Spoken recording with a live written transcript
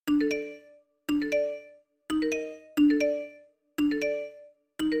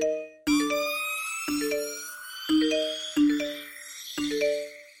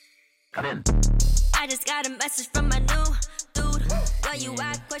message from my new dude. Where you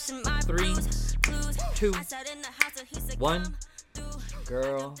at? Question my 3, clues. 2, I sat in the house and he said, 1. come through.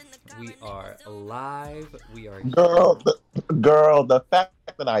 Girl, we are live. We are Girl, the fact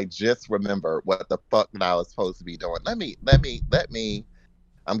that I just remembered what the fuck that I was supposed to be doing. Let me.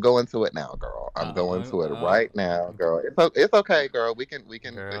 I'm going to it now, girl. I'm going to it right now, girl. It's okay, girl. We can.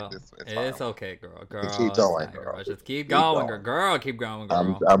 Girl, it's okay, girl. Girl, keep going, fine, girl. Just keep going, girl. Keep going,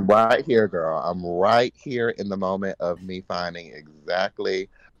 girl. I'm right here, girl. I'm right here in the moment of me finding exactly.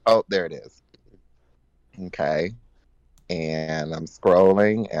 Oh, there it is. Okay. And I'm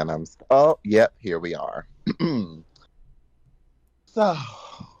scrolling, and oh, yep, here we are. So,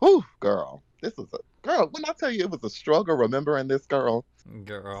 whew, girl, this is girl. When I tell you it was a struggle remembering this, girl.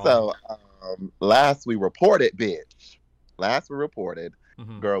 So, last we reported,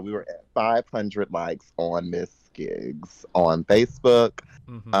 Mm-hmm. girl, we were at 500 likes on Miss Skiggs on Facebook.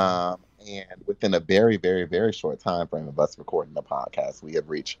 Mm-hmm. And within a very, very, very short time frame of us recording the podcast, we have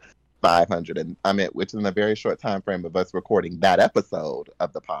reached 500, and which is in a very short time frame of us recording that episode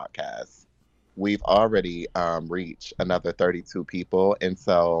of the podcast, we've already reached another 32 people, and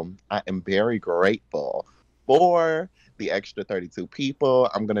so I am very grateful for the extra 32 people.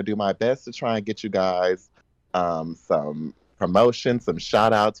 I'm gonna do my best to try and get you guys some promotion, some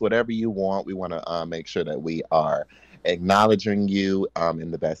shout outs, whatever you want. We want to make sure that we are acknowledging you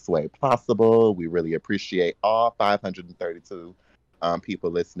in the best way possible. We really appreciate all 532 people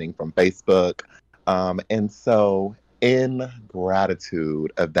listening from Facebook. And so, in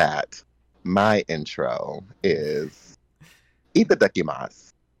gratitude of that, my intro is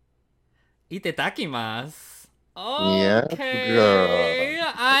Itadakimasu. Itadakimasu. Okay.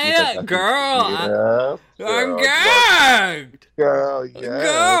 Yes, girl. I'm gagged. Girl, yes.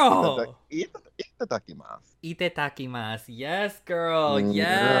 Girl. Itadakimasu. Itadakimasu. Yes, girl. Yes,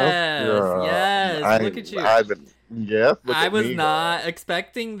 Yes. girl. Yes. Look at you. I was not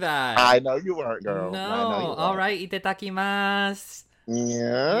expecting that. I know you weren't, girl. No. I know you weren't. All right. Itadakimasu.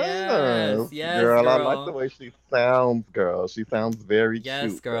 Yes. Yes, girl. I girl. like the way she sounds, girl. She sounds very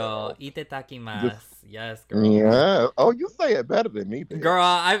Yes, cute. girl. Itadakimasu. Yes, girl. Yeah. Oh, you say it better than me, bitch. Girl,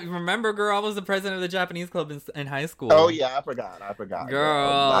 I remember, girl, I was the president of the Japanese club in high school. Oh, yeah, I forgot.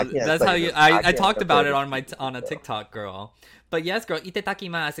 Girl, that's how you. I talked about it on a TikTok, girl. But yes, girl,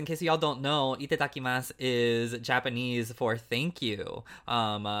 itadakimasu. In case y'all don't know, itadakimasu is Japanese for thank you,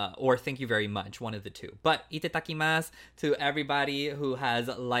 or thank you very much, one of the two. But itadakimasu to everybody who has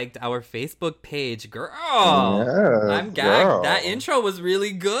liked our Facebook page, girl. Yes, I'm gagged. girl. That intro was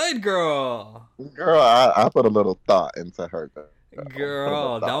really good, girl. Girl, I put a little thought into her.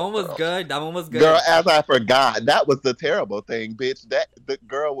 Girl, that one was good. That one was good. Girl, as I forgot, that was the terrible thing, bitch. That the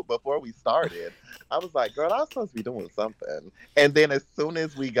girl before we started, I was like, girl, I was supposed to be doing something. And then as soon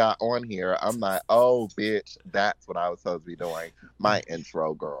as we got on here, I'm like, oh, bitch, that's what I was supposed to be doing. My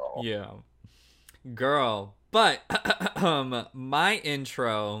intro, girl. Yeah. Girl. But my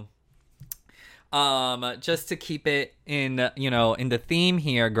intro, just to keep it in the theme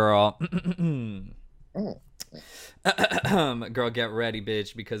here, girl. Girl, get ready,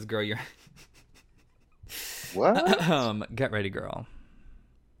 bitch, because girl, you're what? Get ready, girl.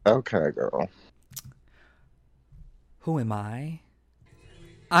 Okay, girl. Who am I?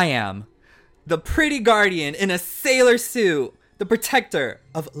 I am the pretty guardian in a sailor suit, the protector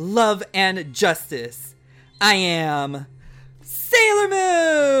of love and justice. I am Sailor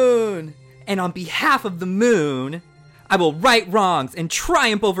Moon! And on behalf of the moon, I will right wrongs and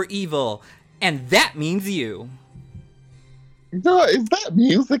triumph over evil. And that means you. Girl, is that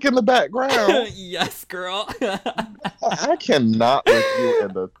music in the background? Yes, girl. I cannot with you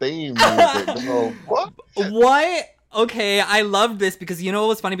in the theme music. Girl. What? Okay, I love this because you know what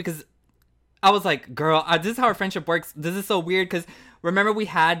was funny? Because I was like, girl, this is how our friendship works. This is so weird because remember we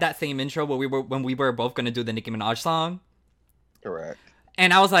had that same intro when we were both going to do the Nicki Minaj song? Correct.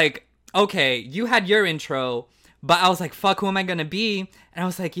 And I was like, okay, you had your intro, but I was like, fuck, who am I going to be? And I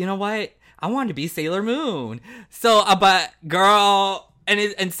was like, you know what? I wanted to be Sailor Moon. So, but girl,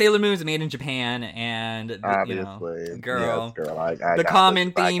 and Sailor Moon is made in Japan, and obviously, girl, yes, girl, I the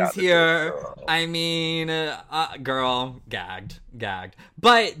common this, themes here. I mean, girl, gagged.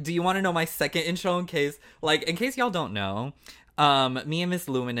 But do you want to know my second intro in case y'all don't know? Me and Miss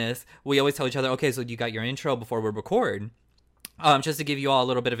Luminous, we always tell each other, okay, so you got your intro before we record. Just to give you all a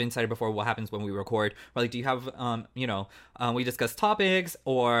little bit of insight before what happens when we record. Or like, do you have, we discuss topics,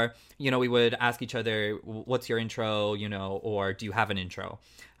 or, we would ask each other, what's your intro, or do you have an intro?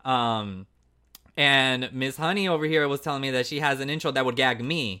 And Miss Honey over here was telling me that she has an intro that would gag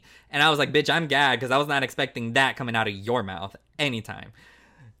me. And I was like, bitch, I'm gagged because I was not expecting that coming out of your mouth anytime.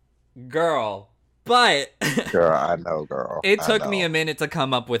 Girl, But Girl, I know, girl. it I took me know. a minute to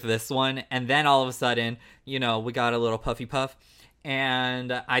come up with this one. And then all of a sudden, we got a little puffy puff.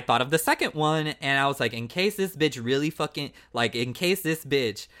 And I thought of the second one. And I was like, in case this bitch really fucking, like, in case this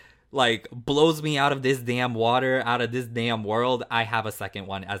bitch, like, blows me out of this damn water, out of this damn world, I have a second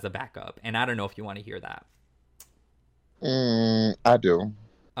one as a backup. And I don't know if you want to hear that. I do.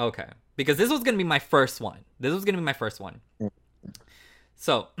 Okay. Because this was going to be my first one.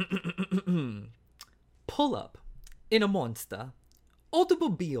 So, pull up in a monster,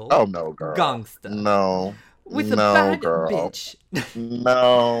 automobile, Oh, no, girl. gangster. No. With a No, bad girl. bitch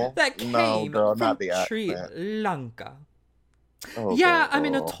No. that came No, girl, from not the Sri accent. Lanka. Oh, Yeah, girl. I'm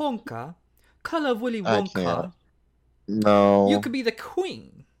in a Tonka, color Willy I Wonka. can't. No. You could be the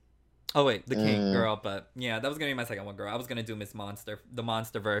queen. Oh wait, the king, Mm. girl. But yeah, that was gonna be my second one, girl. I was gonna do Miss Monster, the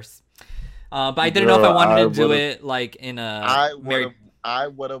Monster verse. But I didn't know if I Girl, wanted I to do would've- it like in a I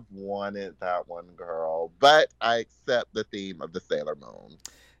would have wanted that one, girl. But I accept the theme of the Sailor Moon.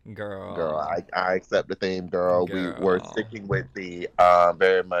 girl. Girl, I accept the theme, girl. We were Girl. sticking with the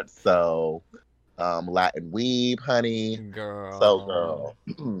very much so Latin Weeb, honey. Girl. So, girl,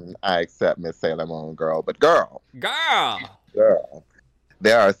 I accept Miss Sailor Moon, girl. But, girl,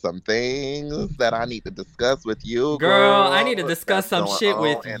 there are some things that I need to discuss with you, Girl, I need to discuss that's some going shit on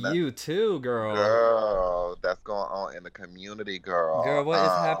with in you too, girl. Girl, that's going on in the community, girl. Girl, what is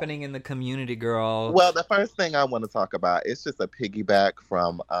happening in the community, girl? Well, the first thing I want to talk about is just a piggyback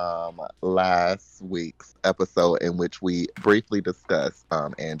from last week's episode in which we briefly discussed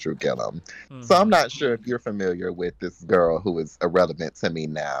Andrew Gillum. So I'm not sure if you're familiar with this girl who is irrelevant to me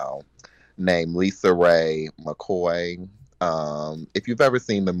now, named Lisa Ray McCoy. If you've ever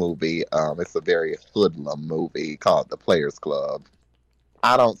seen the movie, it's a very hoodlum movie called The Players Club.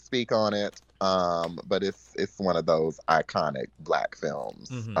 I don't speak on it, but it's one of those iconic black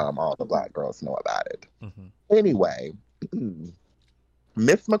films. All the black girls know about it. Anyway,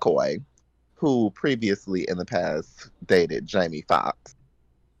 Miss McCoy, who previously in the past dated Jamie Foxx,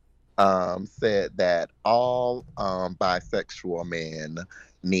 said that all bisexual men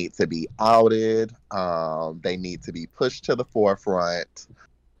need to be outed. They need to be pushed to the forefront.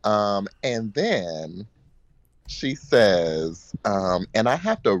 And then she says, and I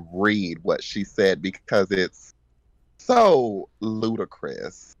have to read what she said because it's so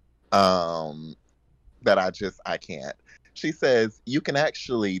ludicrous that I can't. She says, you can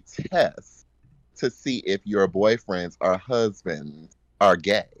actually test to see if your boyfriends or husbands are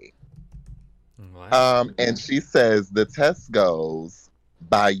gay. What? And she says the test goes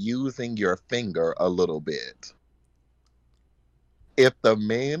by using your finger a little bit. If the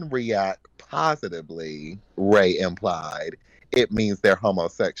men react positively, Ray implied, it means they're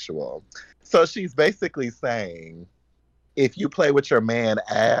homosexual. So she's basically saying, if you play with your man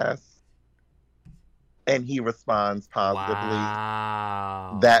ass and he responds positively,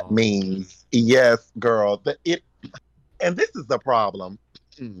 wow, that means yes, girl. And this is the problem.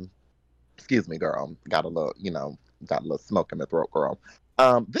 Excuse me, girl. Got a little smoke in my throat, girl.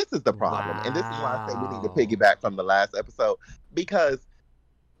 This is the problem. And this is why I say we need to piggyback from the last episode, because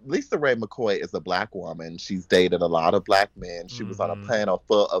Lisa Ray McCoy is a black woman. She's dated a lot of black men. She was on a panel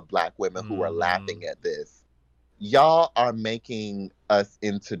full of black women who were laughing at this. Y'all are making us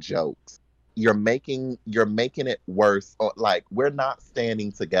into jokes. You're making it worse. Like, we're not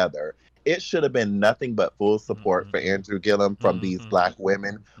standing together. It should have been nothing but full support for Andrew Gillum from these black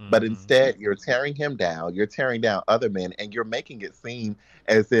women. But instead, you're tearing him down. You're tearing down other men, and you're making it seem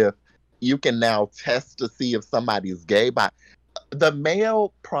as if you can now test to see if somebody's gay by the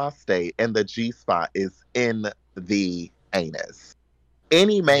male prostate, and the G-spot is in the anus.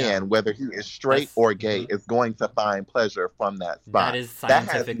 Any man, whether he is straight or gay, is going to find pleasure from that spot. That is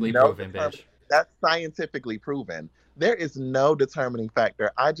scientifically proven, bitch. That's scientifically proven. There is no determining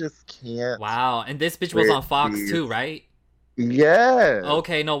factor. I just can't. Wow, and this bitch was on Fox too, right? Yes.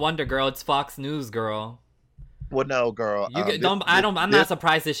 Okay, no wonder, girl. It's Fox News, girl. Well, no, girl. I'm not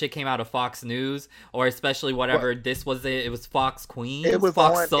surprised this shit came out of Fox News, or especially whatever this was. It was Fox Queens. It was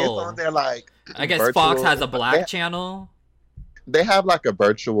Fox on, Soul. It's on their, like, I guess Fox has a black channel. They have like a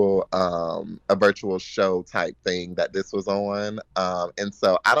virtual show type thing that this was on. And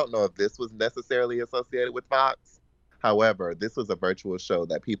so I don't know if this was necessarily associated with Fox. However, this was a virtual show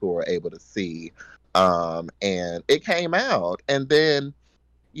that people were able to see. And it came out. And then,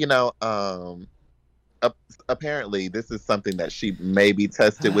 apparently this is something that she maybe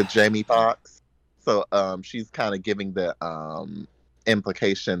tested with Jamie Foxx. So she's kind of giving the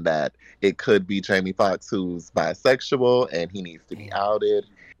implication that it could be Jamie Foxx who's bisexual and he needs to be outed.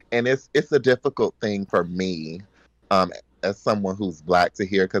 And it's a difficult thing for me as someone who's black to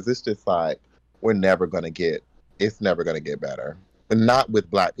hear, because it's just like, we're never going to get, it's never going to get better. Not with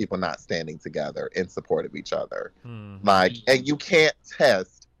Black people not standing together in support of each other. Like, and you can't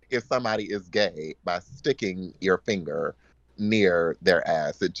test if somebody is gay by sticking your finger near their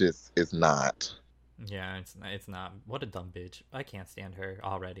ass. It just is not. Yeah, it's not. What a dumb bitch. I can't stand her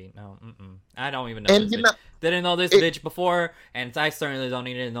already. No, I don't even know this bitch. Didn't know this bitch before, and I certainly don't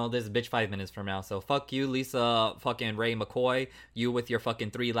need to know this bitch 5 minutes from now. So fuck you, Lisa fucking Ray McCoy. You with your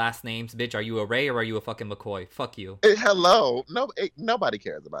fucking 3 last names. Bitch, are you a Ray or are you a fucking McCoy? Fuck you. Hello. No, nobody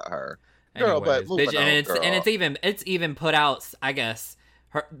cares about her. Girl, anyways, but moving bitch, on, and it's even put out, I guess,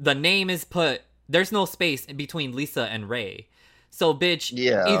 the name is put, there's no space in between Lisa and Ray. So, bitch,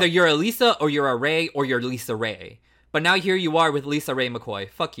 either you're a Lisa or you're a Ray or you're Lisa Ray. But now here you are with Lisa Ray McCoy.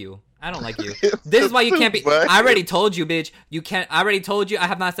 Fuck you. I don't like you. This is why you can't be... I already told you, bitch. You can't... I already told you. I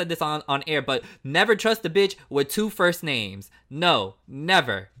have not said this on air, but never trust a bitch with 2 first names. No,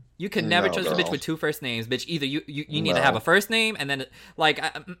 never. You can never trust a bitch with 2 first names, bitch. Either you need to have a first name and then, like,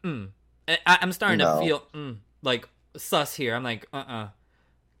 I'm starting to feel, like, sus here. I'm like, all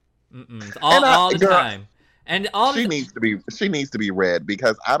the time. And she needs to be read,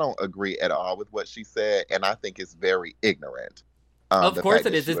 because I don't agree at all with what she said, and I think it's very ignorant. Of course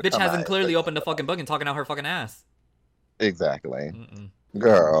it is. This bitch hasn't clearly opened the fucking book and talking out her fucking ass. Exactly.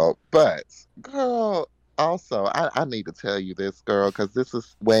 Girl, also, I need to tell you this, girl, because this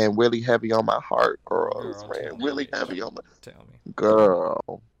is weighing really heavy on my heart, girl. It's weighing really heavy on my... Tell me.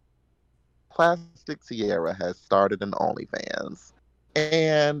 Girl. Plastic Tiara has started an OnlyFans,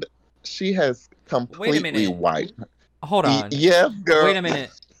 and she has completely wiped. Hold on. Yes, girl. Wait a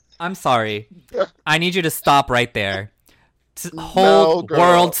minute. I'm sorry. I need you to stop right there. Hold, no,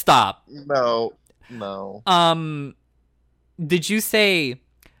 world, stop. No. Did you say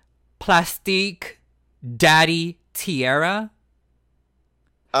Plastic Daddy Tiara?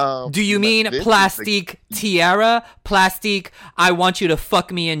 Do you mean Plastic Tiara? Plastic, I want you to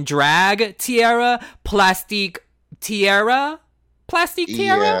fuck me in drag Tiara? Plastic Tiara? Plastic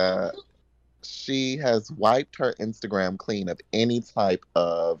Tiara? Yeah. She has wiped her Instagram clean of any type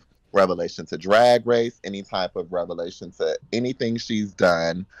of revelation to Drag Race, any type of revelation to anything she's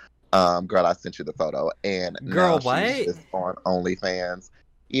done. Girl, I sent you the photo. And girl, now she's just on OnlyFans.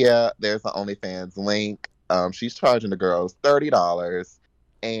 Yeah, there's an OnlyFans link. She's charging the girls $30.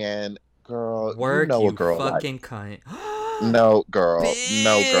 And girl, work, you know a girl fucking like, cunt. No, girl. Bitch.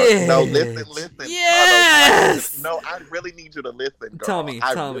 No, girl. No, listen. Yes. No, I really need you to listen, girl. Tell me.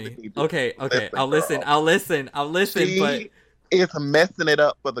 Okay. I'll listen. She but is messing it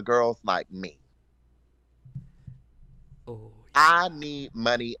up for the girls like me. Oh, I need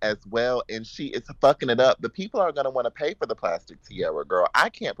money as well, and she is fucking it up. The people are going to want to pay for the Plastic Tiara, girl. I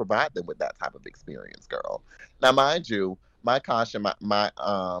can't provide them with that type of experience, girl. Now, mind you, my content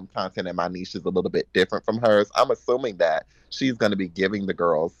and my niche is a little bit different from hers. I'm assuming that she's going to be giving the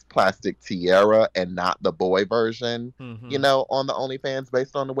girls Plastic Tiara and not the boy version, you know, on the OnlyFans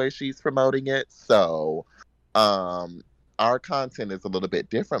based on the way she's promoting it. So, our content is a little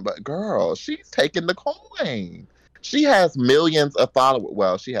bit different, but girl, she's taking the coin. She has millions of followers.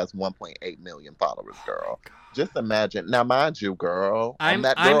 Well, she has 1.8 million followers, girl. Just imagine. Now, mind you, girl,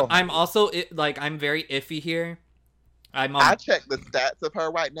 I'm also I'm very iffy here. I checked the stats of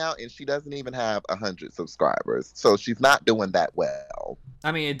her right now, and she doesn't even have 100 subscribers. So she's not doing that well.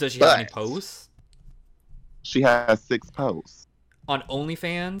 I mean, does she have any posts? She has 6 posts. On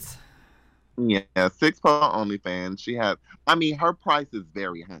OnlyFans? Yeah, 6 posts on OnlyFans. She has, I mean, her price is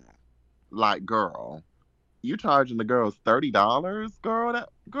very high. Like, girl, you charging the girls $30?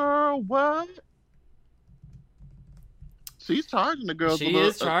 Girl, what? She's charging the girls. She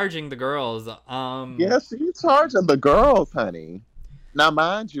is charging the girls. Yeah, she's charging the girls, honey. Now,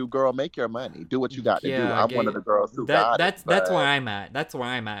 mind you, girl, make your money. Do what you got to do. I'm one of the girls who got it. That's where I'm at. That's where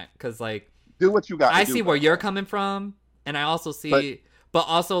I'm at. Because, like, do what you got to do. I see where you're coming from, and I also see, but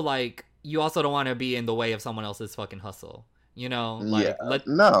also, like, you also don't want to be in the way of someone else's fucking hustle. You know, like,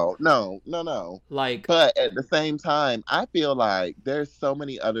 no. Like, but at the same time, I feel like there's so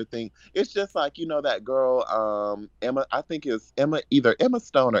many other things. It's just like, you know, that girl, Emma. I think it's Emma, either Emma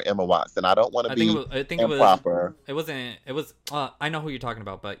Stone or Emma Watson. I don't want to be improper. It was. I know who you're talking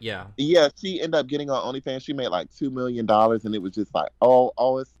about, but yeah. Yeah, she ended up getting on OnlyFans. She made like $2 million, and it was just like,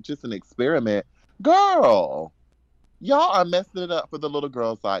 oh, it's just an experiment, girl. Y'all are messing it up for the little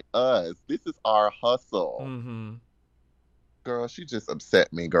girls like us. This is our hustle. Girl, she just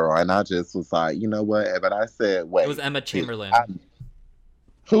upset me, girl. And I just was like, you know what? But I said, wait. It was Emma Chamberlain.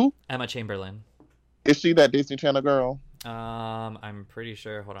 Who? Emma Chamberlain. Is she that Disney Channel girl? I'm pretty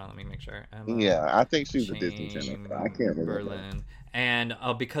sure. Hold on, let me make sure. Yeah, I think she's a Disney Channel girl. I can't remember. And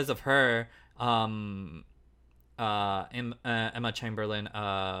because of her, Emma Chamberlain,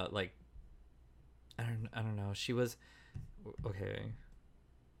 like, I don't know. She was okay.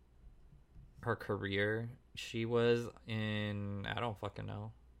 Her career, she was in, I don't fucking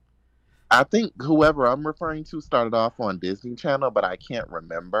know. I think whoever I'm referring to started off on Disney Channel, but I can't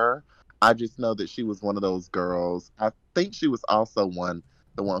remember. I just know that she was one of those girls. I think she was also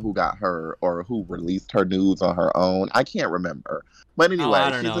the one who got her or who released her nudes on her own. I can't remember. But Oh, I anyway,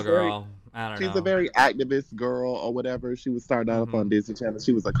 don't know, girl. I don't she's a know. very activist girl or whatever. She was starting out Mm-hmm. on Disney Channel.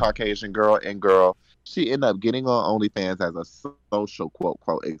 She was a Caucasian girl, and girl, she ended up getting on OnlyFans as a social quote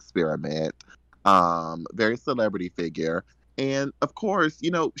quote experiment. Very celebrity figure. And of course,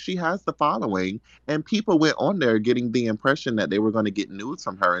 she has the following, and people went on there getting the impression that they were going to get nudes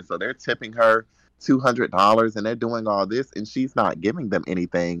from her. And so they're tipping her $200 and they're doing all this, and she's not giving them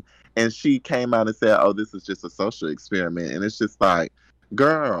anything. And she came out and said, "Oh, this is just a social experiment." And it's just like,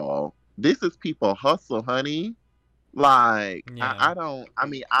 girl, this is people hustle, honey. Like, Yeah. I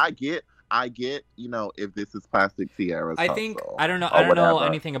mean, I get, if this is Plastic Tiara's I think hustle I or don't know whatever.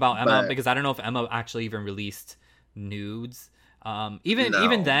 anything about Emma But because I don't know if Emma actually even released nudes. Even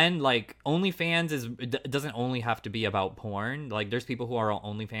no. then, like, OnlyFans doesn't only have to be about porn. Like, there's people who are on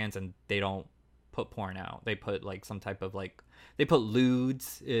OnlyFans and they don't put porn out. They put like some type of like they put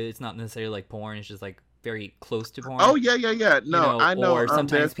lewds. It's not necessarily like porn. It's just like very close to porn. Oh yeah, yeah, yeah. No, I know. Or sometimes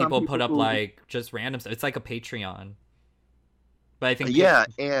There's some people put people up who, like just random stuff. It's like a Patreon. But I think yeah,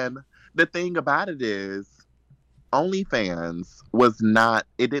 and the thing about it is, OnlyFans was not.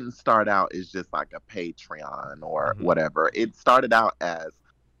 It didn't start out as just like a Patreon or Mhm. whatever. It started out as,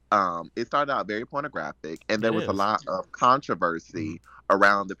 it started out very pornographic, and there It was a is. lot of controversy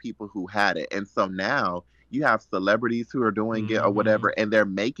around the people who had it, and so now you have celebrities who are doing it or Mm-hmm. whatever, and they're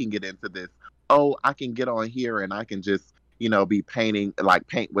making it into this. Oh, I can get on here and I can just, be painting, like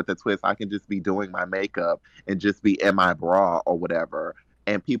paint with a twist. I can just be doing my makeup and just be in my bra or whatever,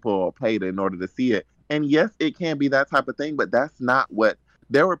 and people paid in order to see it. And yes, it can be that type of thing, but that's not what.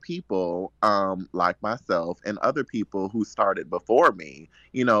 There were people, like myself and other people who started before me,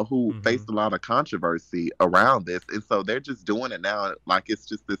 who Mm-hmm. faced a lot of controversy around this. And so they're just doing it now like it's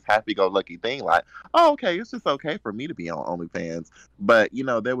just this happy go lucky thing. Like, oh, okay, it's just okay for me to be on OnlyFans. But,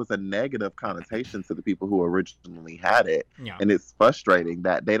 there was a negative connotation to the people who originally had it. Yeah. And it's frustrating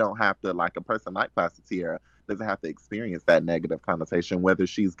that they don't have to, like a person like Placitia, doesn't have to experience that negative connotation, whether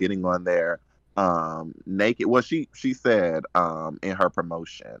she's getting on there naked. Well, she said in her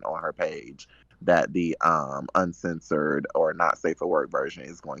promotion on her page that the uncensored or not safe for work version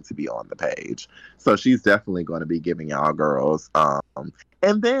is going to be on the page, so she's definitely going to be giving y'all girls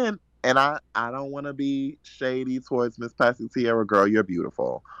and then, and I don't want to be shady towards Miss Plastic Tiara, girl, you're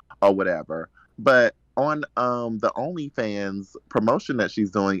beautiful or whatever, but on the OnlyFans promotion that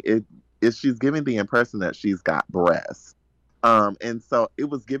she's doing, it is she's giving the impression that she's got breasts. And so it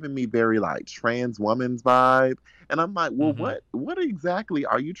was giving me very like trans woman's vibe. And I'm like, well, Mm-hmm. what exactly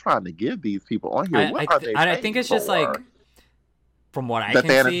are you trying to give these people on here? What are they I think paying it's just like, for? from what I The can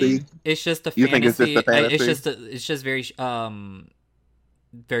see, fantasy? it's just a You think it's just the fantasy. fantasy? It's just very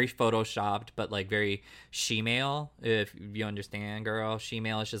very photoshopped, but like very she-male, if you understand, girl.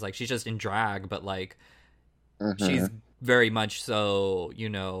 She-male is just like she's just in drag, but like Mm-hmm. she's very much so,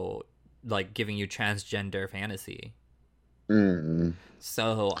 like giving you transgender fantasy. Mm.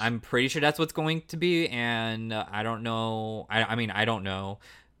 So I'm pretty sure that's what's going to be, and I don't know. I mean, I don't know.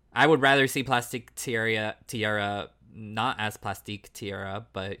 I would rather see Plastic Tiara not as Plastique Tiara,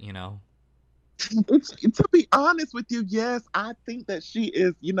 but To be honest with you, yes, I think that she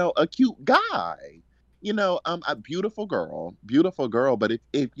is, a cute guy. A beautiful girl. But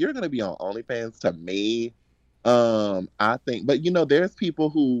if you're gonna be on OnlyFans, to me, I think, but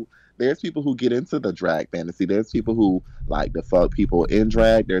there's people who get into the drag fantasy. There's people who like to fuck people in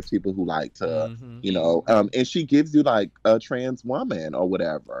drag. There's people who like to, hmm and she gives you like a trans woman or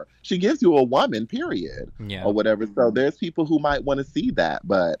whatever. She gives you a woman, period, yeah. or whatever. So there's people who might want to see that,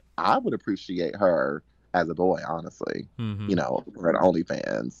 but I would appreciate her as a boy, honestly. hmm For an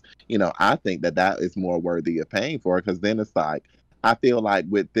OnlyFans. I think that is more worthy of paying for, because then it's like, I feel like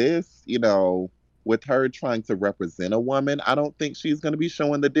with this, with her trying to represent a woman, I don't think she's going to be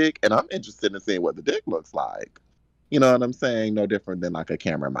showing the dick. And I'm interested in seeing what the dick looks like. You know what I'm saying? No different than like a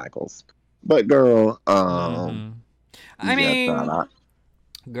Cameron Michaels. But girl, hmm I yeah, child,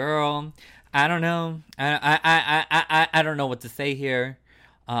 mean, girl, I don't know. I don't know what to say here.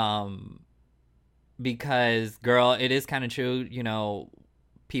 Um, because girl, it is kind of true.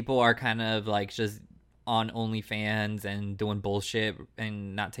 People are kind of like just on OnlyFans and doing bullshit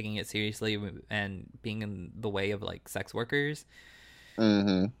and not taking it seriously and being in the way of like sex workers.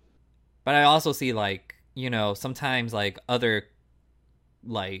 mm-hmm. But I also see, like, you know, sometimes, like, other,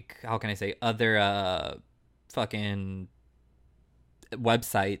 like, how can I say, other fucking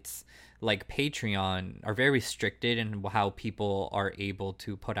websites like Patreon are very restricted in how people are able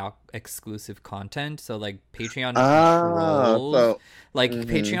to put out exclusive content. So like Patreon controls, So like mhm,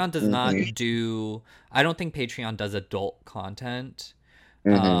 Patreon does not mhm, do, I don't think Patreon does adult content.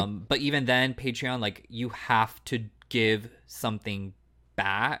 mhm. But even then, Patreon, like, you have to give something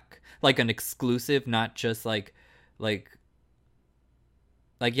back, like an exclusive, not just like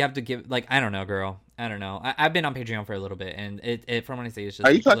you have to give, like, I don't know, girl. I don't know. I've been on Patreon for a little bit, and it from what I say, it's Are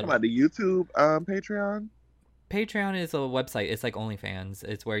just you a talking little. about the YouTube Patreon? Patreon is a website. It's like OnlyFans.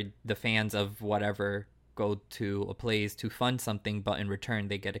 It's where the fans of whatever go to a place to fund something, but in return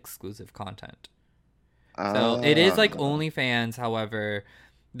they get exclusive content. So it is like Ah. OnlyFans. However,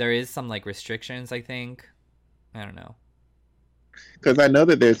 there is some like restrictions, I think. I don't know. Because I know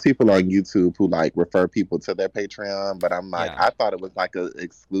that there's people on YouTube who like refer people to their Patreon, but I'm like, Yeah. I thought it was like a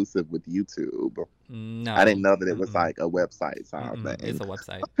exclusive with YouTube. I didn't No. know that it was Mm-mm. like a website style Mm-mm. It's thing. a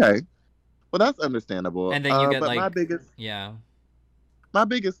website. Okay, well that's understandable. And then you get But like, yeah. my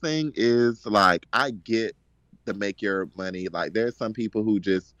biggest thing is like I get the make your money. Like there's some people who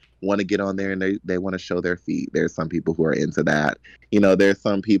just want to get on there and they want to show their feet. There's some people who are into that. You know, there's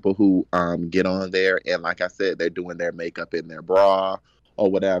some people who get on there and like I said, they're doing their makeup in their bra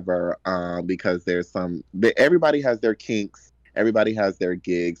or whatever. Because there's everybody has their kinks, everybody has their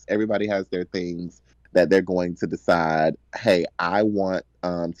gigs, everybody has their things that they're going to decide, hey, I want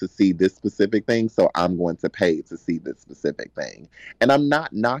to see this specific thing, so I'm going to pay to see this specific thing. And I'm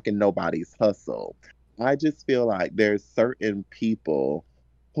not knocking nobody's hustle. I just feel like there's certain people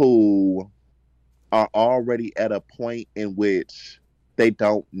who are already at a point in which they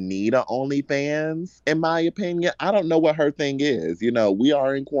don't need a OnlyFans, in my opinion. I don't know what her thing is. You know, we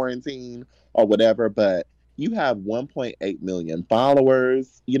are in quarantine or whatever, but you have 1.8 million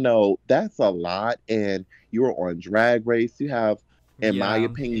followers. You know, that's a lot. And you're on Drag Race. You have, in my Yeah.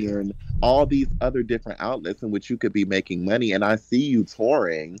 opinion, all these other different outlets in which you could be making money. And I see you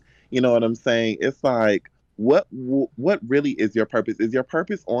touring. You know what I'm saying? It's like, what really is your purpose? Is your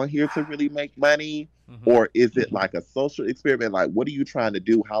purpose on here to really make money? Mm-hmm. Or is it like a social experiment? Like, what are you trying to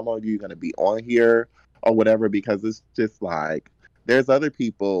do? How long are you going to be on here or whatever? Because it's just like, there's other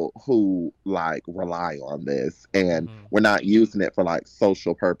people who like rely on this and Mm-hmm. we're not using it for like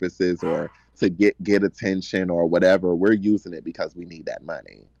social purposes or to get attention or whatever. We're using it because we need that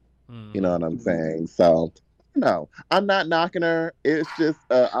money. You know Mm-hmm. what I'm saying? So, no, I'm not knocking her. It's just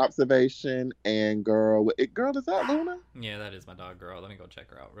an observation. And girl, is that Luna? Yeah, that is my dog, girl. Let me go check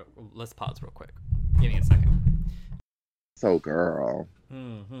her out. Let's pause real quick. Give me a second. So, girl,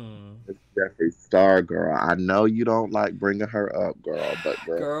 Mm-hmm. it's Jeffree Star, girl. I know you don't like bringing her up, girl, but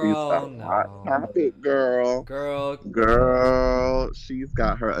girl, she's a Girl, hot no. topic, girl. Girl. Girl, she's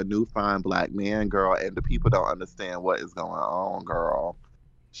got her a new fine black man, girl, and the people don't understand what is going on, girl.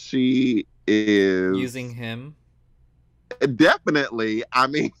 She is Using him. definitely, I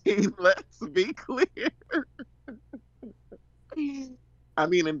mean, let's be clear. I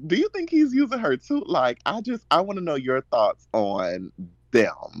mean, and do you think he's using her too? Like, I want to know your thoughts on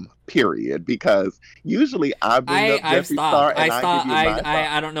them, period. Because usually I bring up I've Jeffree stopped. Star and I give you my thoughts.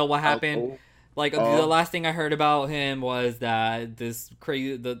 I don't know what Oh, happened. oh, Like the oh, last thing I heard about him was that this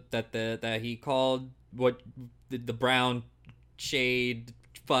crazy that he called what the brown shade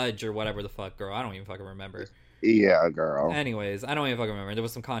fudge or whatever the fuck, girl. I don't even fucking remember. yeah, girl. Anyways, I don't even fucking remember. There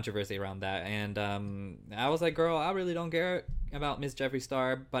was some controversy around that, and I was like, girl, I really don't care about Miss Jeffree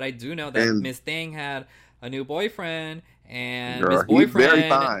Star, but I do know that And Miss Thing had a new boyfriend, and Miss girl, he's very Boyfriend,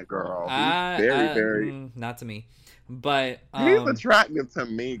 fine, girl. He's very, very. not to me, but He's attractive to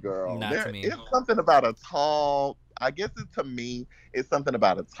me, girl. not to There me. is something about a tall. I guess to me, it's something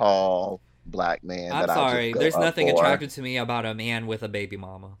about a tall black man I'm that I just sorry. go There's up nothing for. attractive to me about a man with a baby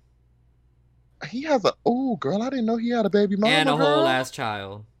mama He has a oh girl, I didn't know he had a baby and mama, a whole girl. ass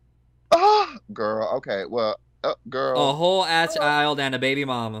child, Ah, girl. Okay, well, a girl, whole ass child and a baby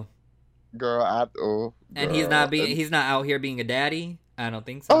mama, girl, and girl, he's not out here being a daddy. I don't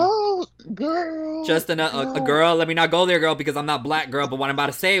think so. oh, girl, Just a girl, girl. Let me not go there, girl, because I'm not black, girl. But what I'm about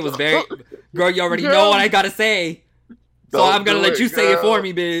to say was very, girl. You already know what girl. I gotta say, so I'm Don't gonna do let you it, say it for girl.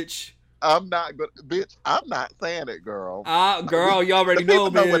 me, bitch. I'm not good, bitch. I'm not saying it, girl. Girl, you The already know,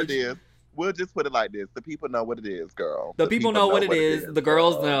 people know what it bitch. is. We'll just put it like this: the people know what it is, girl. The The people people know know what it what it is. is, The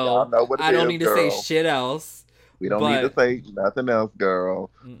girls girl. Y'all know. know what it I don't is, need to say girl. shit else. We don't need to But say nothing else, girl.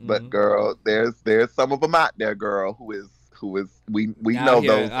 But mm-mm. girl, there's some of them out there, girl, who is we out know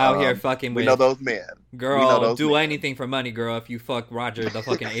here, those out here fucking we with know those men. girl. We know those Do men. anything for money, girl. If you fuck Roger, the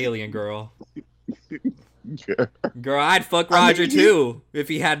fucking alien girl. Girl, I'd fuck Roger too if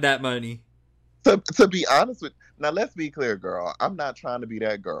he had that money. To be honest with now, let's be clear, girl. I'm not trying to be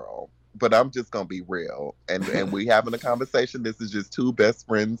that girl, but I'm just gonna be real. And we having a conversation. This is just two best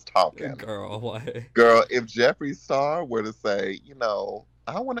friends talking. Girl, what? Girl, if Jeffree Star were to say,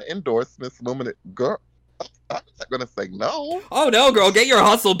 I want to endorse Miss Luminous, girl, I'm not gonna say no. Oh no, girl, get your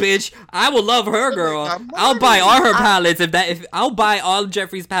hustle, bitch. I will love her, girl. I'll buy all her palettes if I'll buy all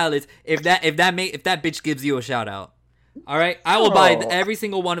Jeffree's palettes if that bitch gives you a shout out. All right, I will buy every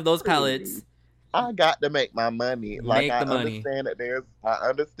single one of those palettes. I got to make my money. Like I understand that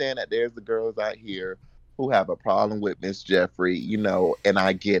there's the girls out here who have a problem with Miss Jeffree, and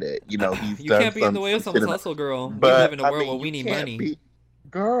I get it. He's you can't be in the way of someone's hustle, girl. We live in a world where we need money.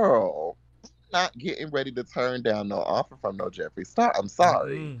 Girl, not getting ready to turn down no offer from no Jeffree Star. I'm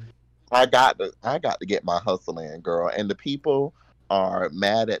sorry. Mm-hmm. I got to get my hustle in, girl. And the people are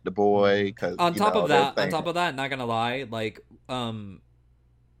mad at the boy because on top of that, not gonna lie, like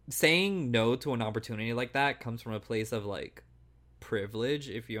saying no to an opportunity like that comes from a place of like privilege,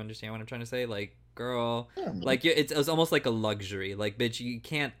 if you understand what I'm trying to say. Like, girl, like it's almost like a luxury. Like, bitch, you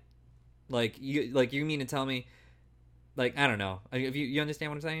can't you mean to tell me, like, I don't know, if you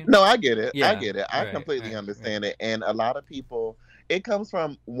understand what I'm saying? No, I get it. Yeah. I get it. I completely understand it. And a lot of people, it comes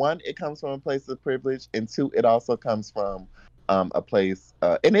from a place of privilege, and two, it also comes from a place,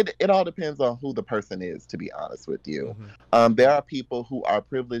 and it all depends on who the person is, to be honest with you. Mm-hmm. There are people who are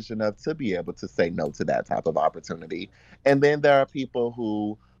privileged enough to be able to say no to that type of opportunity. And then there are people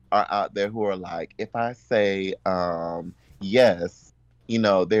who are out there who are like, if I say yes,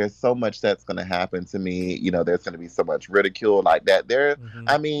 there's so much that's going to happen to me. There's going to be so much ridicule like that.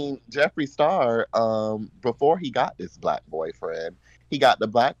 I mean, Jeffree Star, before he got this black boyfriend, he got the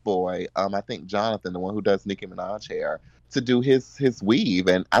black boy, I think Jonathan, the one who does Nicki Minaj hair, to do his weave,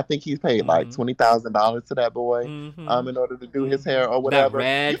 and I think he's paid like $20,000 to that boy in order to do his hair or whatever. That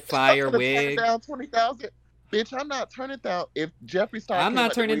red fire wig. Turn down $20,000, bitch. I'm not turning down if Jeffree Star. I'm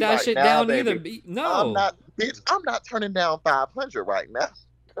not turning that shit now, down baby, either. No, I'm not, bitch. I'm not turning down $500 right now.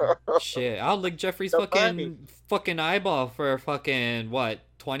 Shit, I'll lick Jeffree's fucking eyeball for fucking what,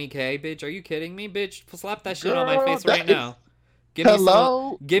 $20K, bitch? Are you kidding me, bitch? Slap that shit on my face right now. Give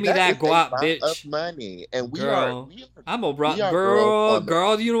me that guap, bitch. Of money, and I'm a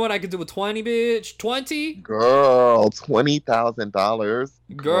girl. You know what I could do with 20, bitch? 20, girl, $20,000.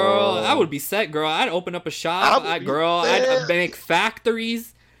 Girl, I would be set, girl. I'd open up a shop, I'd make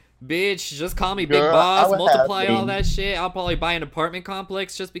factories, bitch. Just call me Big Boss. Multiply all that shit. I'll probably buy an apartment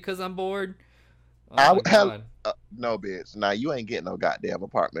complex just because I'm bored. No, bitch. Now you ain't getting no goddamn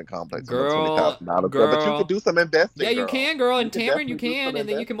apartment complex. Girl, $20,000, but you could do some investing. Yeah, you can, girl. In Tamron, you can, and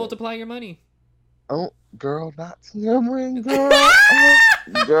then you can multiply your money. Oh, girl, not Tamron, girl.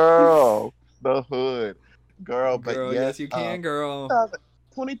 Girl, the hood, girl. But yes, you can, girl.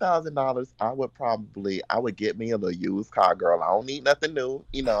 $20,000, I would get me a little used car, girl. I don't need nothing new.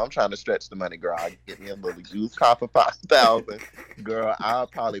 I'm trying to stretch the money, girl. I get me a little used car for $5,000, girl. I'll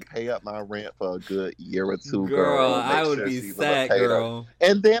probably pay up my rent for a good year or two, girl. I would be set, girl.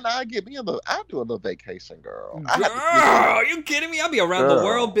 And then I'll do a little vacation, girl. Girl, are you kidding me? I'll be around the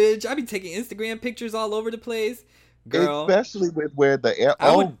world, bitch. I'll be taking Instagram pictures all over the place. Girl, especially with where the air.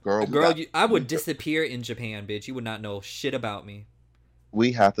 I would disappear in Japan, bitch. You would not know shit about me.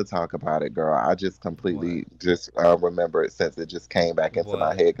 We have to talk about it, girl. I just completely remember it since it just came back into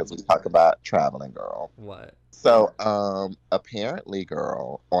my head because we talk about traveling, girl. What? So, apparently,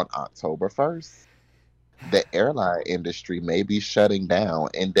 girl, on October 1st, the airline industry may be shutting down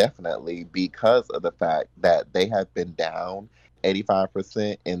indefinitely because of the fact that they have been down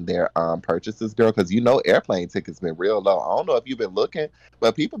 85% in their purchases, girl. Because airplane tickets been real low. I don't know if you've been looking,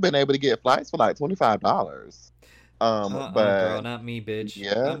 but people been able to get flights for like $25. But girl, not me, bitch.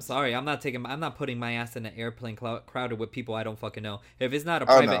 Yeah. I'm sorry. I'm not putting my ass in an airplane crowded with people I don't fucking know. If it's not a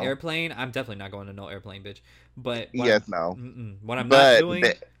private airplane, I'm definitely not going to no airplane, bitch. But what I'm not doing,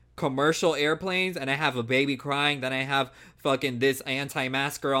 commercial airplanes, and I have a baby crying, then I have fucking this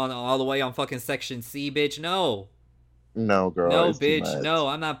anti-mask girl all the way on fucking section C, bitch. No, girl. No, bitch. No,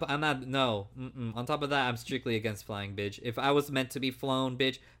 I'm not. No. On top of that, I'm strictly against flying, bitch. If I was meant to be flown,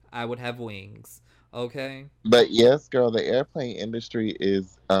 bitch, I would have wings. Okay. But yes, girl, the airplane industry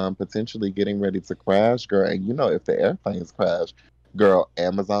is potentially getting ready to crash, girl. And if the airplanes crash, girl,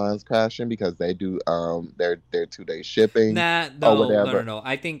 Amazon's crashing because they do their 2-day shipping. No.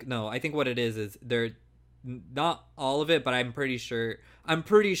 I think what it is they're not all of it, but I'm pretty sure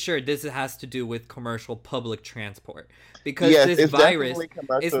this has to do with commercial public transport, because Yes, this it's virus definitely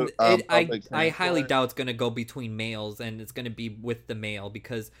commercial public I highly transport. doubt it's going to go between males, and it's going to be with the mail,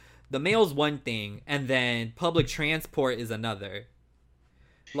 because the mail's one thing and then public transport is another.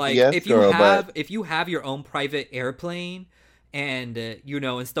 Like Yes, girl, but if you have your own private airplane and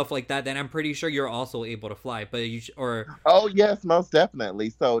and stuff like that, then I'm pretty sure you're also able to fly. But or oh yes, most definitely.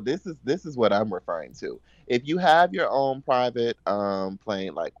 So this is what I'm referring to. If you have your own private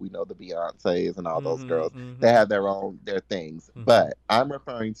plane, like we know the Beyoncés and all those mhm girls, they mhm have their things. mhm But I'm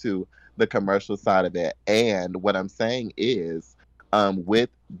referring to the commercial side of it. And what I'm saying is, with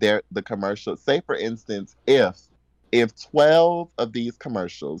the commercial, say for instance, if 12 of these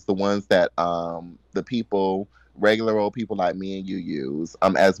commercials, the ones that the people, regular old people like me and you use,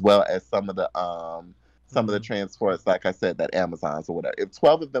 as well as some of the mhm. transports, like I said, that Amazon's or whatever, if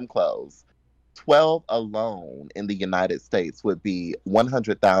 12 of them close, 12 alone in the United States would be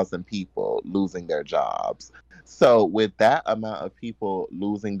 100,000 people losing their jobs. So, with that amount of people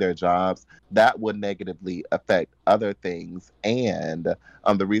losing their jobs, that would negatively affect other things. And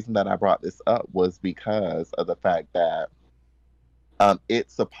the reason that I brought this up was because of the fact that it Well,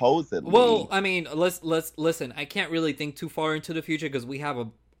 supposedly. I mean, let's listen. I can't really think too far into the future because we have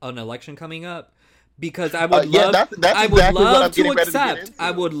an election coming up. Because Yeah, that's exactly what I'm getting ready to get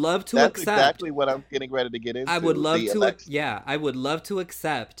I into. would love to That's accept exactly what I'm getting ready to get I would into. love The to, election. yeah, I would love to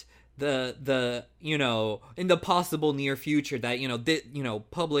accept the in the possible near future that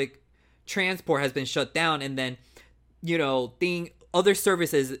public transport has been shut down, and then other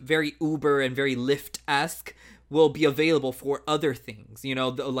services very Uber and very Lyft esque will be available for other things.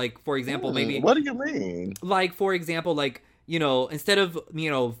 Like for example, maybe What do you mean? like for example, like instead of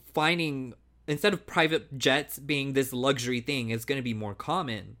finding instead of private jets being this luxury thing, it's going to be more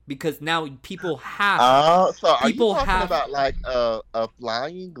common because now So are you people talking have about like a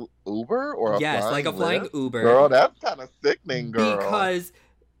flying Uber or a yes, like a flying flying Lyft? Uber, Girl, that's kind of sickening, girl. because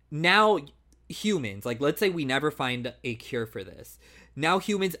now humans, like let's say we never find a cure for this, now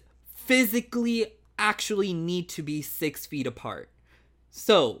humans physically actually need to be 6 feet apart.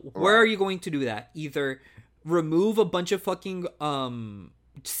 So where are Right. you going to do that? Either remove a bunch of fucking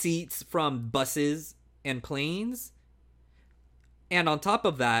seats from buses and planes, and on top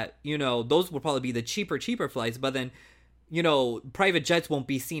of that, those will probably be the cheaper flights, but then private jets won't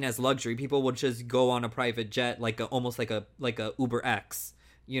be seen as luxury. People will just go on a private jet almost like a Uber X,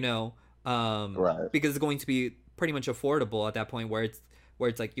 Right. because it's going to be pretty much affordable at that point, where it's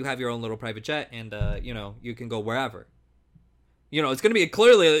like you have your own little private jet, and you can go wherever. It's going to be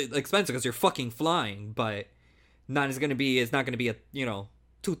clearly expensive because you're fucking flying, but it's not going to be a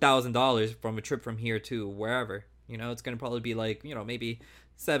 $2,000 from a trip from here to wherever. It's going to probably be like maybe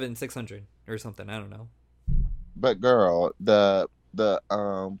 600 or something. I don't know. But girl, the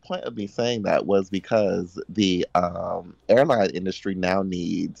point of me saying that was because the airline industry now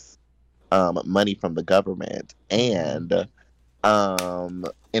needs money from the government, Mm-hmm. and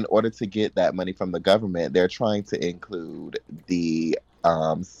in order to get that money from the government, they're trying to include the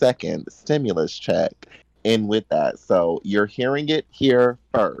second stimulus check in with that. So you're hearing it here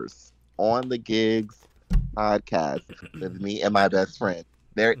first on the Gigs podcast with me and my best friend.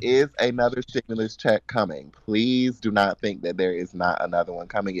 There is another stimulus check coming. Please do not think that there is not another one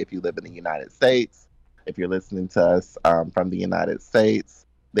coming if you live in the United States. If you're listening to us from the United States,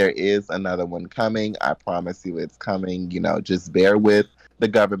 there is another one coming. I promise you it's coming. Just bear with the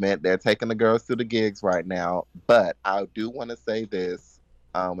government. They're taking the girls to the gigs right now. But I do want to say this,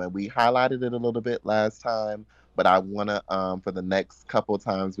 and we highlighted it a little bit last time, but I want to, for the next couple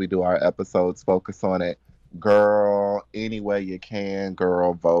times we do our episodes, focus on it. Girl, any way you can,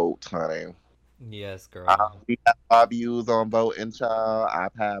 girl, vote, honey. Yes, girl. We have our views on voting, child.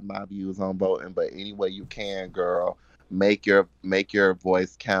 I've had my views on voting, but any way you can, girl, make your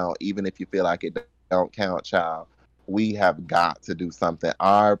voice count, even if you feel like it don't count, child. We have got to do something.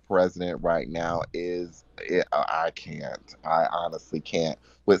 Our president right now I can't. I honestly can't.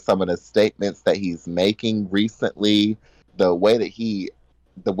 With some of the statements that he's making recently, the way that he,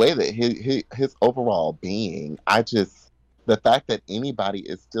 the way that his overall being, the fact that anybody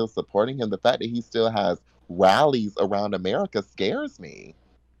is still supporting him, the fact that he still has rallies around America scares me.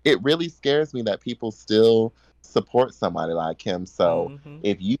 It really scares me that people still support somebody like him. So Mm-hmm.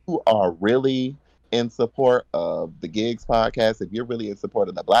 if you are really in support of the Gigs podcast, if you're really in support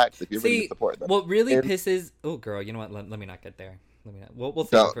of the blacks, if you're really in See, support of what really the pisses. Oh, girl, you know what? Let me not get there. Let me not. We'll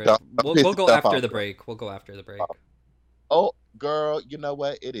save it don't for. don't piss We'll go yourself after off. the break. We'll go after the break. Oh, girl, you know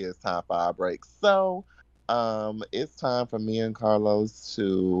what? It is time for our break. So, it's time for me and Carlos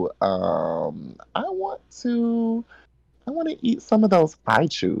to I want to eat some of those high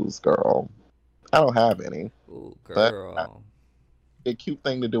chews, girl. I don't have any, Ooh, but girl. a cute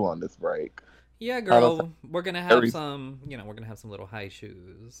thing to do on this break. Yeah, Carlos, girl. We're gonna have very, some. We're gonna have some little high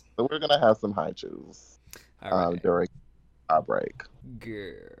shoes. so we're gonna have some high chews All right, during our break.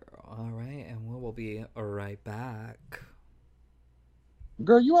 girl. All right, and we will be right back.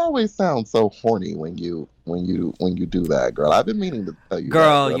 Girl, you always sound so horny when you do that, girl. I've been meaning to tell you that,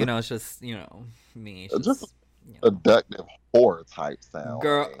 Girl, girl. it's just me. It's Just just seductive whore type sound.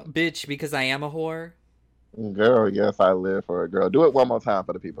 girl, I bitch. Because I am a whore. mean, girl, yes, I live for it, girl. Do it one more time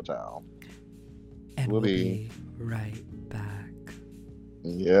for the people, child. And we'll be right back.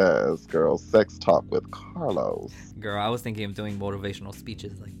 Yes, girl. Sex talk with Carlos. Girl, I was thinking of doing motivational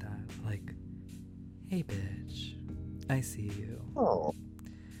speeches like that. Like, hey, bitch, I see you. Oh,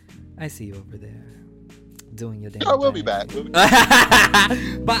 I see you over there doing your damn girl, we'll be thing. back.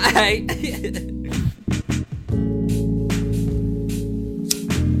 Bye.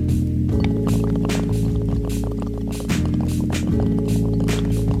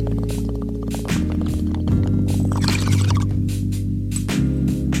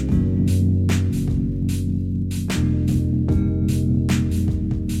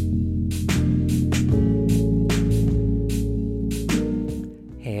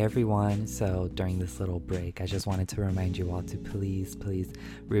 Everyone, so during this little break, I just wanted to remind you all to please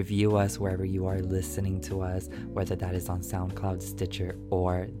review us wherever you are listening to us, whether that is on SoundCloud, Stitcher,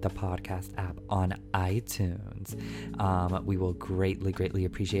 or the podcast app on iTunes. We will greatly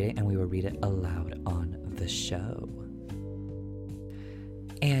appreciate it, and we will read it aloud on the show.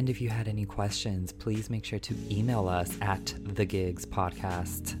 And if you had any questions, please make sure to email us at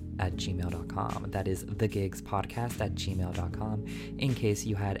thegigspodcast@gmail.com. That is thegigspodcast@gmail.com in case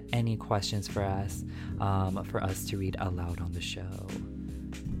you had any questions for us to read aloud on the show.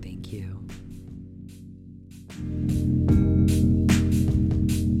 Thank you.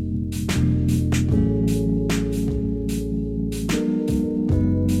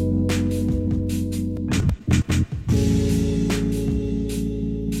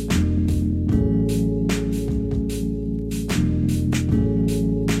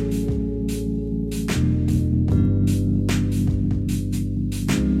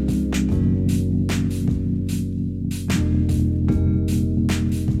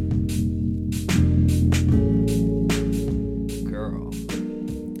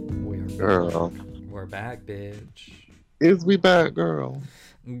 We're back, bitch. Is we back, girl?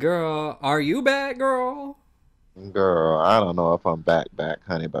 Girl, are you back, girl? Girl, I don't know if I'm back,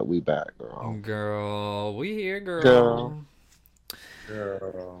 honey, but we back, girl. Girl, we here, girl.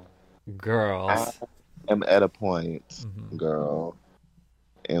 Girls. I am at a point, Mm-hmm. girl,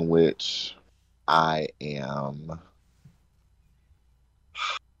 in which I am.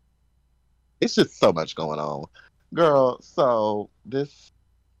 It's just so much going on, girl. So this,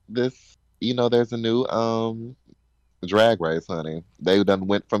 there's a new drag race, honey. They done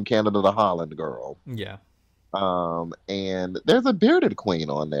went from Canada to Holland, girl. Yeah. And there's a bearded queen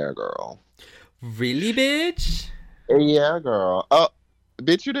on there, girl. Really, bitch? Yeah, girl. Oh,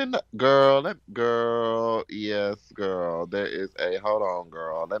 bitch, you didn't, girl. Yes, girl. There is a. Hold on,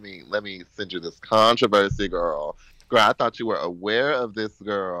 girl. Let me send you this controversy, girl. Girl, I thought you were aware of this,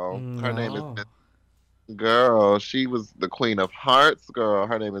 girl. No. Her name is Girl. She was the Queen of Hearts, girl.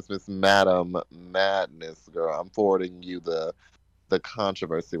 Her name is Miss Madam Madness, girl. I'm forwarding you the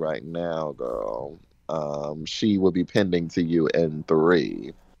controversy right now, girl. She will be pending to you in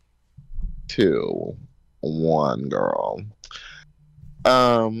 3, 2, 1, girl.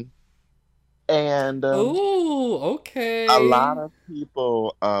 And ooh, okay. a lot of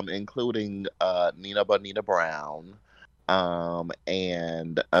people, including Nina Bonita Brown,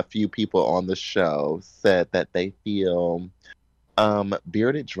 and a few people on the show said that they feel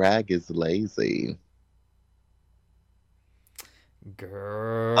bearded drag is lazy.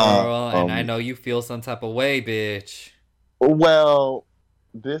 Girl, and I know you feel some type of way, bitch. Well,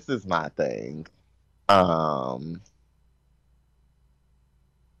 this is my thing. I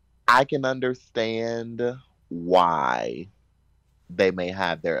can understand why they may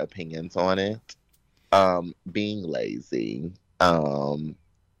have their opinions on it. Being lazy.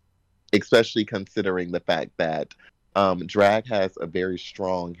 Especially considering the fact that drag has a very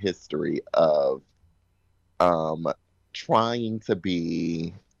strong history of trying to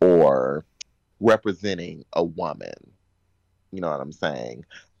be or representing a woman. You know what I'm saying?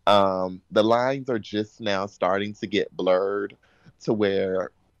 The lines are just now starting to get blurred to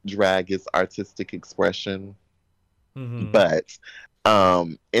where drag is artistic expression. Mm-hmm. But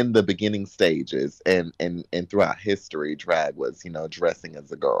In the beginning stages and throughout history, drag was, dressing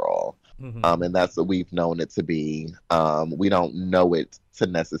as a girl. Mm-hmm. And that's what we've known it to be. We don't know it to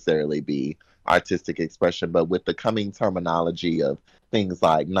necessarily be artistic expression, but with the coming terminology of things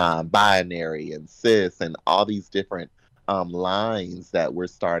like non-binary and cis and all these different lines that we're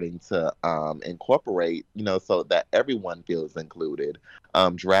starting to incorporate, so that everyone feels included.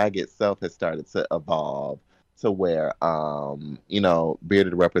 Drag itself has started to evolve to where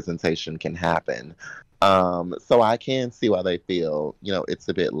bearded representation can happen. So I can see why they feel, it's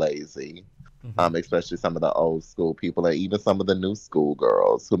a bit lazy. Mm-hmm. Especially some of the old school people and even some of the new school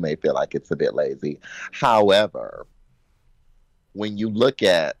girls who may feel like it's a bit lazy. However, when you look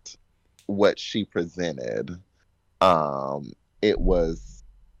at what she presented, it was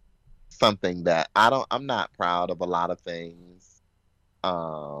something that I'm not proud of a lot of things. A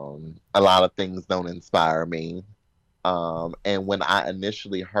lot of things don't inspire me. And when I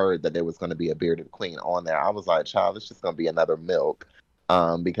initially heard that there was going to be a bearded queen on there, I was like, child, it's just going to be another Milk.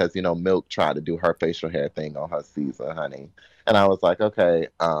 Because, Milk tried to do her facial hair thing on her season, honey. And I was like, okay,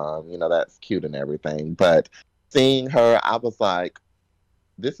 that's cute and everything. But seeing her, I was like,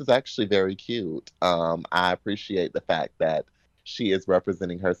 this is actually very cute. I appreciate the fact that she is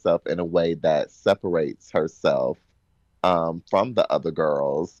representing herself in a way that separates herself from the other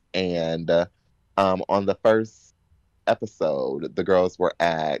girls. And on the first episode, the girls were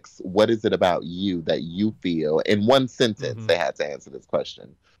asked, what is it about you that you feel, in one sentence, Mm-hmm. they had to answer this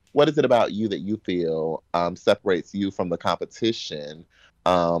question. What is it about you that you feel separates you from the competition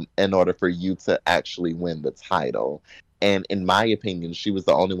in order for you to actually win the title? And in my opinion, she was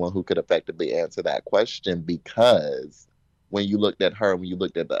the only one who could effectively answer that question because when you looked at her, when you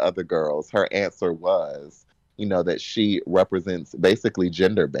looked at the other girls, her answer was, that she represents basically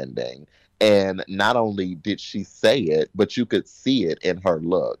gender bending. And not only did she say it, but you could see it in her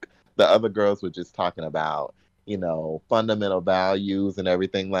look. The other girls were just talking about, fundamental values and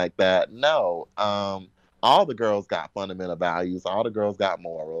everything like that. No, all the girls got fundamental values. All the girls got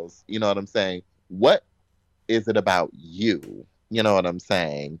morals. You know what I'm saying? What is it about you? You know what I'm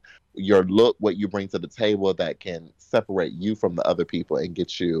saying? Your look, what you bring to the table that can separate you from the other people and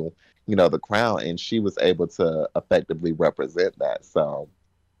get you, the crown. And she was able to effectively represent that. So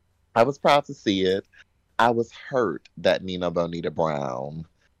I was proud to see it. I was hurt that Nina Bonita Brown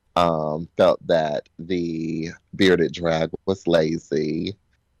felt that the bearded drag was lazy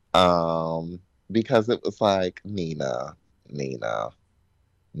um, because it was like, Nina, Nina,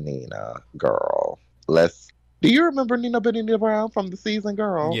 girl. Let's. Do you remember Nina Bonita Brown from the season,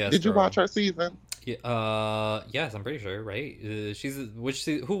 girl? Yes, Did you watch girl. her season? Yeah, yes, I'm pretty sure, right?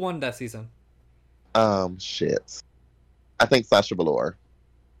 Who won that season? Shit. I think Sasha Velour.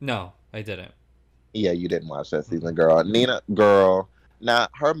 No, I didn't. Yeah, you didn't watch that Mm-mm. season, girl. Nina, girl. Now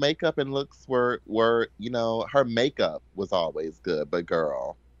her makeup and looks were her makeup was always good, but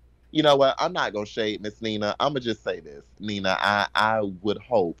girl, you know what? I'm not gonna shade Miss Nina. I'm gonna just say this, Nina. I would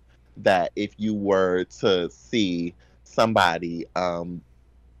hope that if you were to see somebody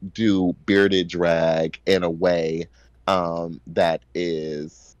do bearded drag in a way that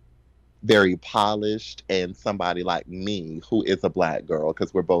is very polished and somebody like me who is a black girl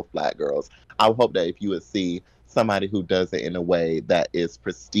because we're both black girls, I would hope that if you would see somebody who does it in a way that is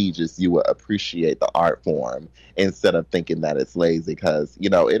prestigious, you would appreciate the art form instead of thinking that it's lazy because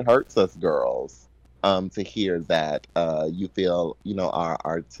it hurts us girls to hear that you feel our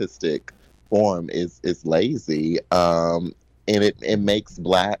artistic form is lazy, and it makes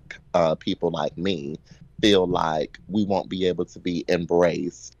black people like me feel like we won't be able to be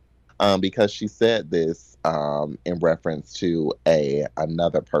embraced, because she said this in reference to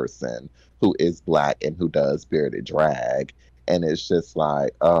another person who is black and who does bearded drag, and it's just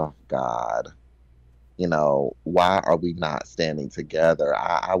like, oh God, why are we not standing together?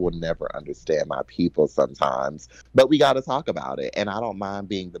 I will never understand my people sometimes, but we got to talk about it, and I don't mind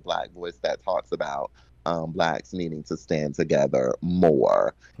being the black voice that talks about blacks needing to stand together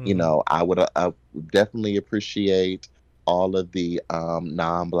more. Mm-hmm. I definitely appreciate all of the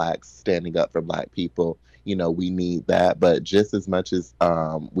non-blacks standing up for black people. We need that, but just as much as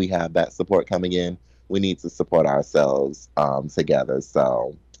we have that support coming in, we need to support ourselves together.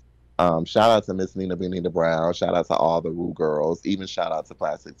 So shout out to Miss Nina Benita Brown. Shout out to all the Rue girls. Even shout out to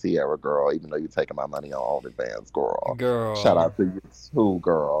Plastic Tiara girl, even though you're taking my money on OnlyFans, girl. Shout Girl. out to you too,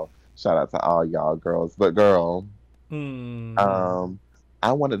 girl. Shout out to all y'all girls. But girl, Mm-hmm. um,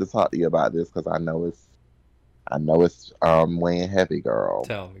 I wanted to talk to you about this because I know it's weighing heavy, girl.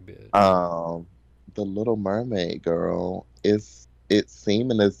 Tell me, bitch. Um, the Little Mermaid, girl, it's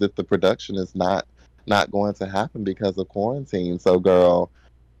seeming as if the production is not not going to happen because of quarantine. So, girl,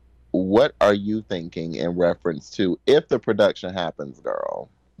 what are you thinking in reference to if the production happens, girl,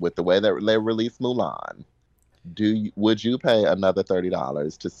 with the way that they release Mulan? Would you pay another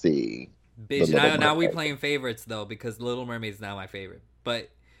 $30 to see the Bitch, Little now we Mermaid? playing favorites though because Little Mermaid's now my favorite.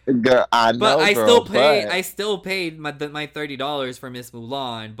 Girl, I But know, girl, but I still paid my $30 for Miss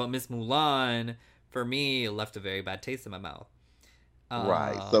Mulan, but Miss Mulan for me left a very bad taste in my mouth.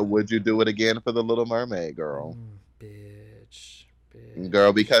 right. So, would you do it again for the Little Mermaid, girl? Bitch.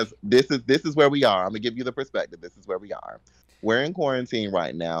 Girl, because this is where we are. I'm gonna give you the perspective. This is where we are. We're in quarantine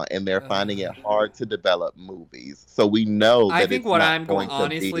right now, and they're finding it hard to develop movies. So we know I that think it's what not I'm going going,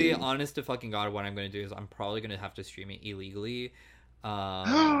 honestly, to be. honest to fucking God, what I'm going to do is I'm probably going to have to stream it illegally.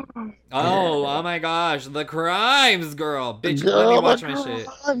 Girl, Oh my gosh, the crimes, girl. Bitch, let me girl, watch my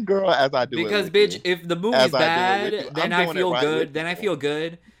shit. girl, as I do it Because with bitch, you. if the movie's As I do it with you. bad, then I'm I doing it feel right good. with Then you. I feel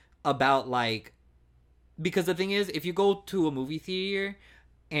good about like, because the thing is, if you go to a movie theater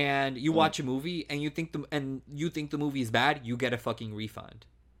and you watch a movie and you think the movie is bad, you get a fucking refund.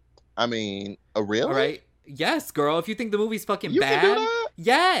 I mean, really? All right? Yes, girl. If you think the movie's fucking You bad, can do that?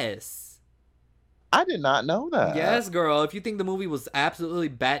 yes. I did not know that. Yes, girl. If you think the movie was absolutely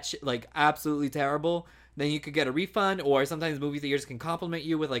batshit, like absolutely terrible, then you could get a refund. Or sometimes movie theaters can compliment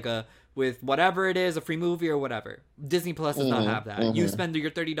you with with whatever it is, a free movie or whatever. Disney Plus does not have that. You spend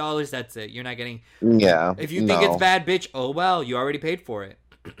your $30, that's it. You're not getting. Yeah. If you think it's bad, bitch, oh well, you already paid for it.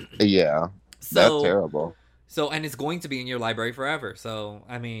 Yeah. That's terrible. So, and it's going to be in your library forever. So,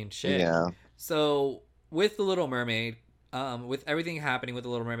 I mean, shit. Yeah. So, with The Little Mermaid, with everything happening with The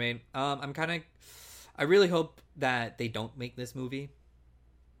Little Mermaid, I really hope that they don't make this movie.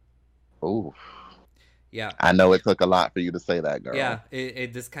 Ooh. Yeah. I know it took a lot for you to say that, girl. Yeah,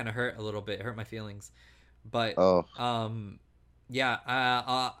 it just kind of hurt a little bit. It hurt my feelings. But, yeah,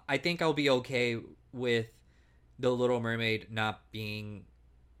 I think I'll be okay with The Little Mermaid not being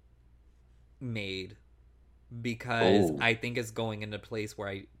made. Because I think it's going in a place where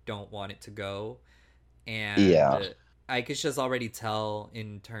I don't want it to go. And I could just already tell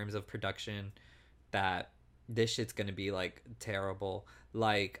in terms of production that this shit's gonna be like terrible.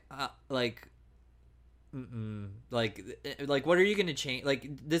 Like what are you gonna change? Like,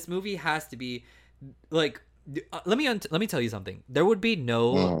 this movie has to be like, let me tell you something. There would be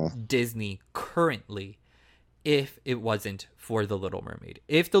no Disney currently if it wasn't for The Little Mermaid.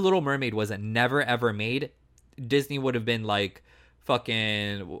 If The Little Mermaid wasn't never ever made, Disney would have been like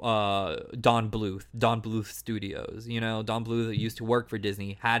fucking Don Bluth Studios. You know, Don Bluth used to work for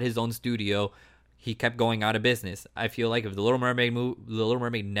Disney, had his own studio. He kept going out of business. I feel like if The Little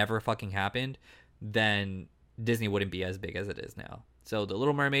Mermaid never fucking happened, then Disney wouldn't be as big as it is now. So The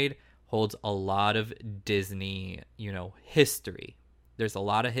Little Mermaid holds a lot of Disney, history. There's a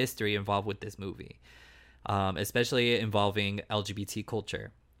lot of history involved with this movie, especially involving LGBT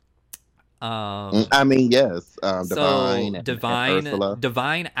culture. I mean, yes. Divine, so Ursula.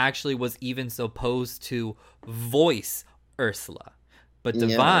 Divine actually was even supposed to voice Ursula, but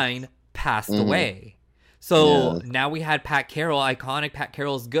Divine passed away. So now we had Pat Carroll. Iconic Pat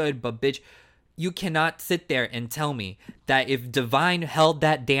Carroll's good, but bitch, you cannot sit there and tell me that if Divine held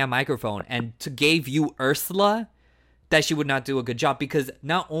that damn microphone and gave you Ursula, that she would not do a good job, because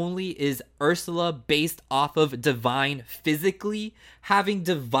not only is Ursula based off of Divine physically, having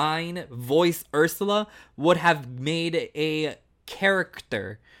Divine voice Ursula would have made a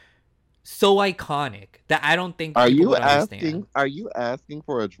character so iconic that I don't think people would understand. Are you asking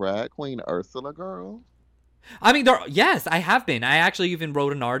for a drag queen Ursula, girl? I mean, yes, I have been. I actually even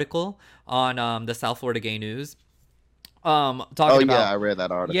wrote an article on the South Florida Gay News. Talking about, I read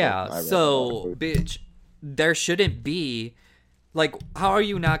that article. Yeah, bitch, there shouldn't be, like, how can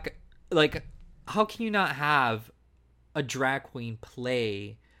you not have a drag queen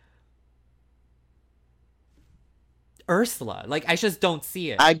play Ursula? Like, I just don't see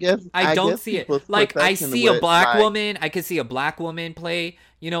it. I don't see it. Like, I see a black woman. I could see a black woman play,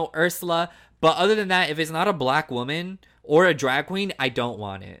 Ursula. But other than that, if it's not a black woman or a drag queen, I don't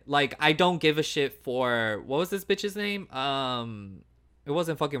want it. Like, I don't give a shit for, what was this bitch's name? It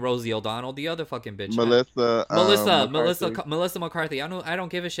wasn't fucking Rosie O'Donnell. The other fucking bitch. Melissa McCarthy. I don't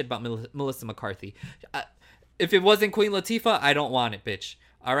give a shit about Melissa McCarthy. If it wasn't Queen Latifah, I don't want it, bitch.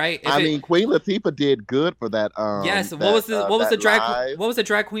 All right. Queen Latifah did good for that. Yes. What was the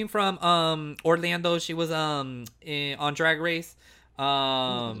drag queen from Orlando? She was on Drag Race.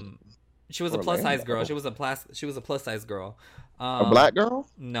 She was a plus size girl. She was a plus size girl. A black girl?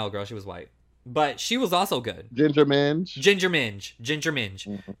 No, girl. She was white. But she was also good. Ginger Minge.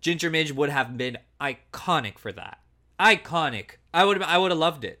 Mm-hmm. Ginger Minge would have been iconic for that. Iconic. I would have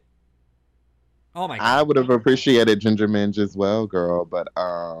loved it. Oh my I god. would have appreciated Ginger Minge as well, girl. But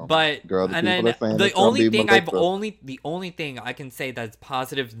But girl, the and people are then saying it's gonna be Melissa. the only thing I can say that's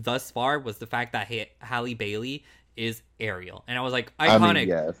positive thus far was the fact that Halle Bailey is Ariel, and I was like, I mean, iconic,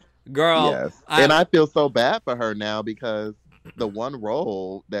 yes, girl. yes, and I feel so bad for her now because the one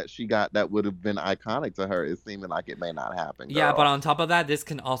role that she got that would have been iconic to her is seeming like it may not happen, Yeah, but girl. on top of that, this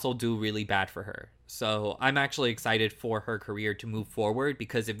can also do really bad for her. So I'm actually excited for her career to move forward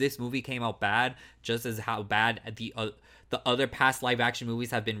because if this movie came out bad, just as how bad the other past live action movies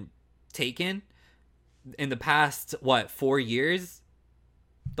have been taken in the past 4 years,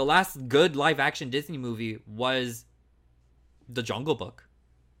 the last good live action Disney movie was The Jungle Book.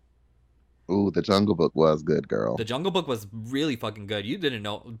 Ooh, the Jungle Book was good, girl. The Jungle Book was really fucking good. You didn't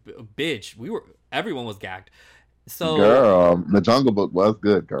know, bitch. Everyone was gagged. So Girl, the Jungle Book was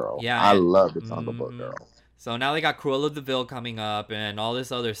good, girl. yeah, I and love the Jungle Book, girl. so now they got Cruella de Vil coming up and all this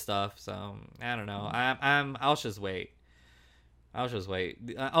other stuff. So I don't know. I'll just wait. I'll just wait.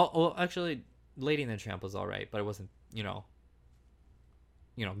 Actually, Lady and the Tramp was all right, but it wasn't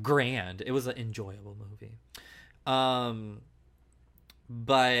grand. It was an enjoyable movie.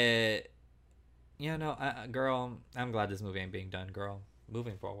 But girl, I'm glad this movie ain't being done, girl.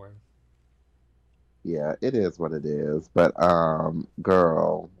 Moving forward. Yeah, it is what it is. But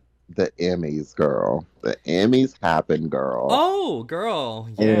girl, the Emmys, girl. The Emmys happen, girl. Oh, girl.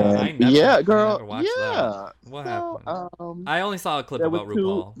 Yeah, And I yeah, never girl. watched that. Yeah. What So happened? I only saw a clip about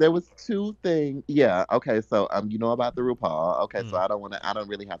RuPaul. there was two things. Yeah, okay, so you know about the RuPaul. Okay, so Mm. I don't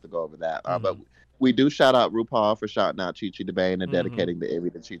really have to go over that. But Mm-hmm. we do shout out RuPaul for shouting out Chi Chi DeBane and Mm-hmm. dedicating the Emmy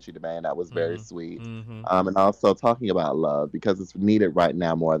to Chi Chi DeBane. That was very Mm-hmm. sweet. Mm-hmm. And also talking about love because it's needed right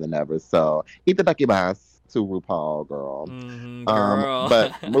now more than ever. So Itadakimasu to RuPaul, girl. Mm-hmm. Girl.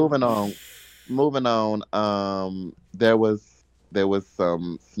 But moving on. There was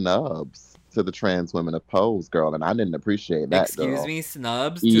some snubs to the trans women of Pose, girl, and I didn't appreciate that, Excuse girl. me,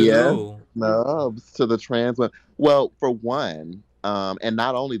 snubs to Yes, who? snubs to the trans women. Well, for one, and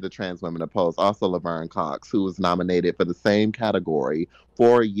not only the trans women of Pose, also Laverne Cox, who was nominated for the same category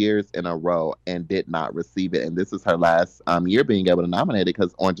 4 years in a row and did not receive it. And this is her last year being able to nominate it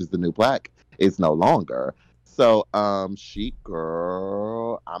because Orange is the New Black is no longer. So, she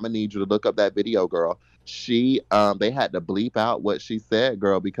girl, I'm gonna need you to look up that video, girl. They had to bleep out what she said,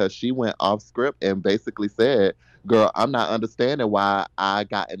 girl, because she went off script and basically said, girl, I'm not understanding why I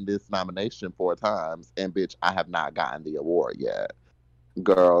gotten this nomination 4 times, and bitch, I have not gotten the award yet,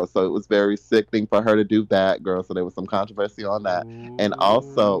 girl. So it was very sickening for her to do that, girl. So there was some controversy on that, and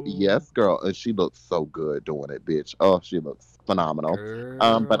also, Ooh, yes, girl, and she looks so good doing it, bitch. Oh, she looks phenomenal.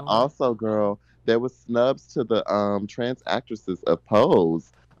 But girl. also, girl, there was snubs to the trans actresses of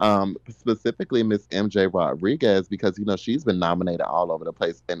Pose. Specifically Miss MJ Rodriguez, because she's been nominated all over the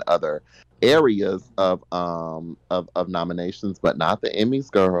place in other areas of nominations, but not the Emmys,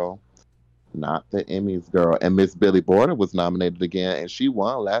 girl. Not the Emmys, girl. And Miss Billy Border was nominated again, and she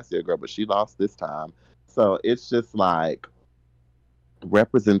won last year, girl, but she lost this time. So it's just like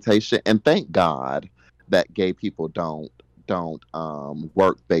representation, and thank God that gay people don't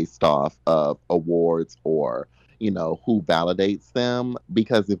work based off of awards or who validates them,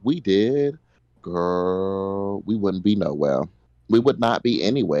 because if we did, girl, we wouldn't be nowhere. We would not be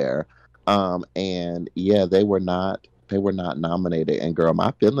anywhere. And yeah, they were not nominated, and girl,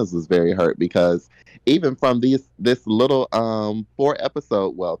 my feelings was very hurt because even from this little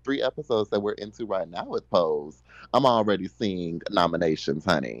 3 episodes that we're into right now with Pose, I'm already seeing nominations,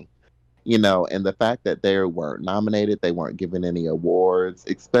 honey. And the fact that they weren't nominated, they weren't given any awards,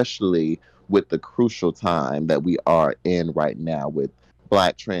 especially with the crucial time that we are in right now with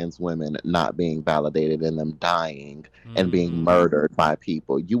Black trans women not being validated and them dying and being Mm-hmm. murdered by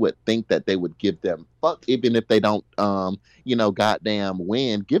people. You would think that they would give them fuck, even if they don't, goddamn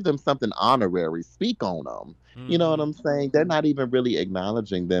win, give them something honorary, speak on them. You know what Mm-hmm. I'm saying? They're not even really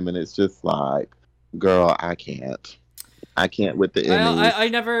acknowledging them, and it's just like, girl, I can't. I can't with the Emmys. I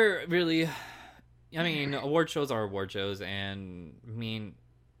never really. I mean, award shows are award shows, and I mean,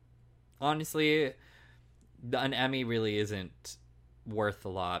 honestly, an Emmy really isn't worth a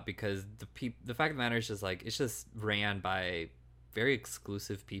lot because the fact of the matter is just like it's just ran by very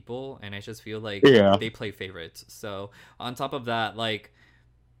exclusive people, and I just feel like Yeah. they play favorites. So on top of that, like,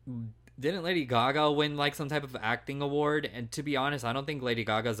 didn't Lady Gaga win like some type of acting award? And to be honest, I don't think Lady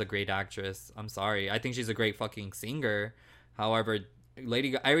Gaga's a great actress. I'm sorry. I think she's a great fucking singer. However,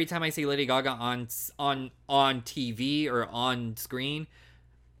 every time I see Lady Gaga on TV or on screen,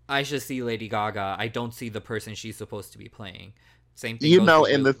 I just see Lady Gaga. I don't see the person she's supposed to be playing. Same thing goes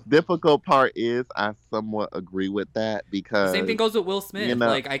with and Will. the difficult part is I somewhat agree with that because Same thing goes with Will Smith. know,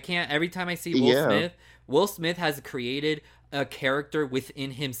 I can't. Every time I see yeah. Will Smith has created a character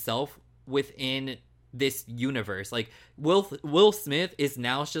within himself within this universe. Like Will Smith is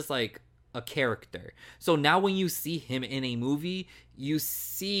now just like a character. So now when you see him in a movie, you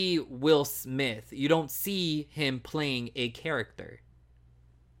see Will Smith. You don't see him playing a character.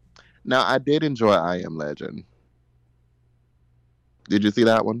 Now, I did enjoy I Am Legend. Did you see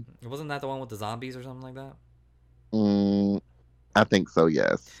that one? Wasn't that the one with the zombies or something like that? I think so,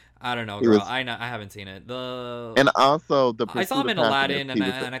 yes. I don't know, girl. I haven't seen it. And also the I saw him in Aladdin, and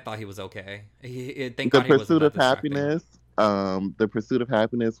I thought he was okay. Thank God he wasn't that distracting. The Pursuit of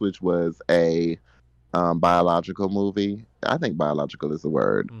Happiness, which was a biological movie. I think biological is the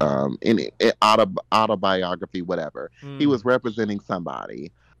word. Autobiography, whatever. He was representing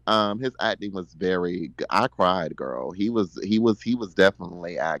somebody. His acting was very. I cried, girl. He was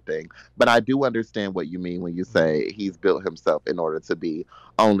definitely acting. But I do understand what you mean when you say he's built himself in order to be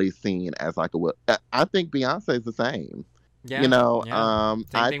only seen as like a. I think Beyonce is the same. Yeah,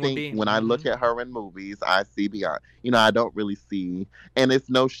 I think when I look at her in movies, I see Beyonce. I don't really see, and it's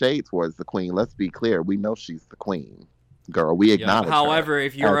no shade towards the queen. Let's be clear. We know she's the queen. Girl, we acknowledge her. However,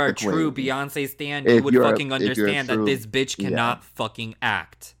 if you're a true Beyonce stan, you would fucking understand that this bitch cannot fucking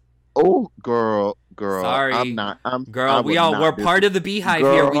act. Oh, girl. Sorry. I'm not. We're part of the beehive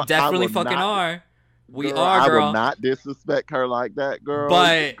here. We definitely fucking are. We are, girl. I will not disrespect her like that, girl.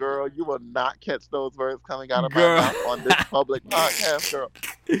 But, girl, you will not catch those words coming out of my mouth on this public podcast, girl.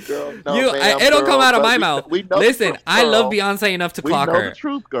 No, it'll come out of my mouth. Listen, I love Beyonce enough to clock her. We know the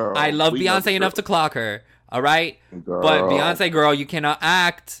truth, girl. I love Beyonce enough to clock her. All right? Girl. But Beyonce, girl, you cannot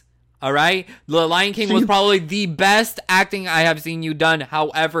act. All right? The Lion King was probably the best acting I have seen you done.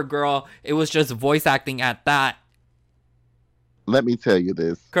 However, girl, it was just voice acting at that. Let me tell you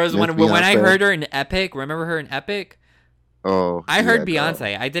this. Because when I heard her in Epic, remember her in Epic? Oh, I heard Beyonce.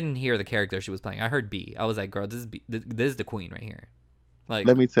 Girl. I didn't hear the character she was playing. I heard B. I was like, girl, this is the queen right here. Like,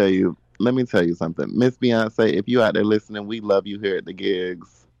 let me tell you something. Miss Beyonce, if you out there listening, we love you here at the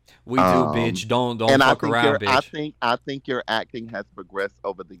gigs. We do, bitch. Don't fuck around, bitch. I think your acting has progressed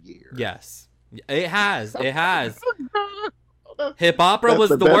over the years. Yes. It has. Hip opera was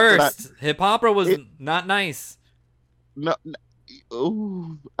the worst. Hip opera was not nice. No.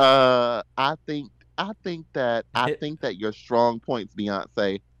 Ooh. I think that your strong points,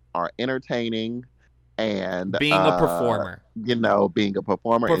 Beyonce, are entertaining and being a performer. Being a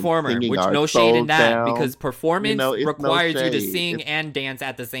performer, which no shade in that because performance requires you to sing and dance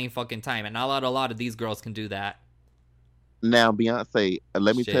at the same fucking time, and not a lot of these girls can do that. Now, Beyonce,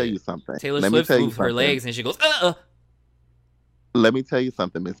 let me tell you something. Taylor Swift moves her legs and she goes, Let me tell you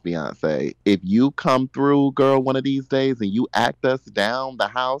something, Miss Beyonce. If you come through, girl, one of these days and you act us down the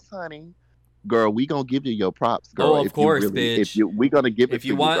house, honey, girl, we gonna give you your props, girl. Oh, of course, bitch. We gonna give it to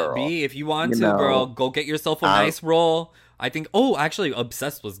you, girl. If you want to, girl, go get yourself a nice role. I think. Oh, actually,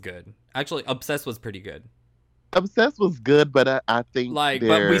 Obsessed was good. Actually, Obsessed was pretty good. Obsessed was good, but I think but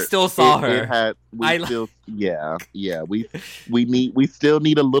we still saw her. We still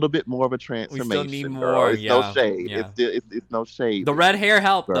need a little bit more of a transformation. We still need more. Girl. It's no shade. Yeah. It's no shade. The red hair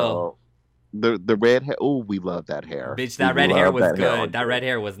helped girl. though. The red hair. Oh, we love that hair. Bitch, that red hair was good. That red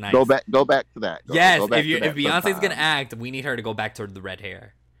hair was nice. Go back to that. Girl. Yes, if Beyonce's gonna act, we need her to go back to the red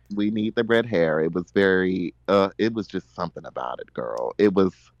hair. We need the red hair. It was very. It was just something about it, girl. It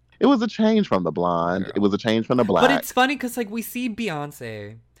was a change from the blonde. Girl. It was a change from the black. But it's funny because we see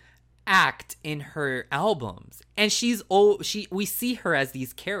Beyonce act in her albums, and we see her as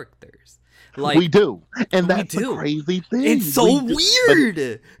these characters. We do, and that's the crazy thing. It's so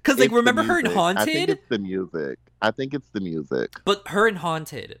weird because remember her in Haunted? I think it's the music. But her in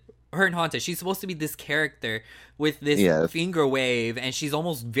Haunted, she's supposed to be this character with this finger wave, and she's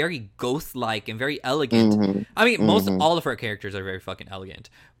almost very ghost-like and very elegant. Mm-hmm. I mean, all of her characters are very fucking elegant,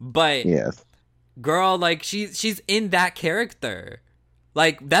 but girl, she's in that character.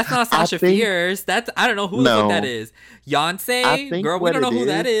 That's not Sasha Fierce. I don't know who the fuck that is. Beyonce, girl, we don't know who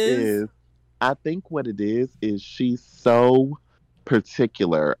that is. I think what it is she's so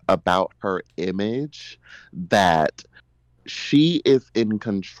particular about her image that she is in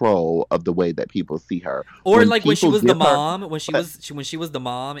control of the way that people see her. Or when she was the mom, when she was the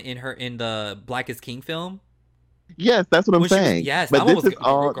mom in the Black is King film. Yes, that's what I'm saying. But this is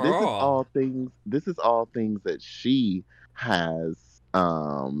all things that she has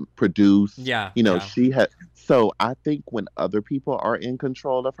produced. She had. So I think when other people are in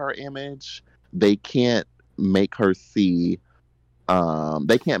control of her image, they can't make her see.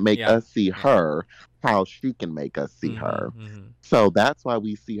 They can't make us see her how she can make us see her. So that's why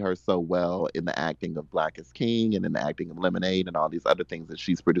we see her so well in the acting of Black is King and in the acting of Lemonade and all these other things that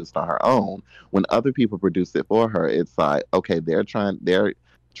she's produced on her own. When other people produce it for her, it's like, okay, they're trying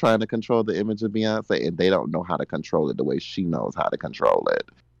to control the image of Beyonce and they don't know how to control it the way she knows how to control it.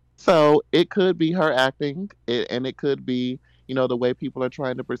 So it could be her acting, and it could be, the way people are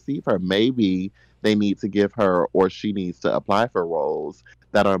trying to perceive her. Maybe they need to give her, or she needs to apply for roles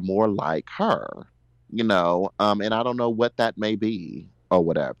that are more like her, and I don't know what that may be or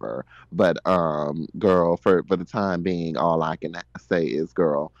whatever. But girl, for the time being, all I can say is,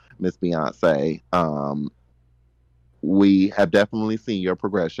 girl, Miss Beyonce, we have definitely seen your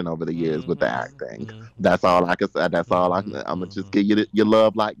progression over the years with the acting. That's all I can say. That's all I'm gonna just give you your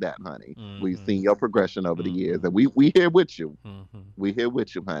love like that, honey. We've seen your progression over the years, and we here with you. We here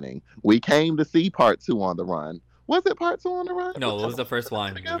with you, honey. We came to see part 2 on the Run. Was it part 2 on the Run? No, it was the first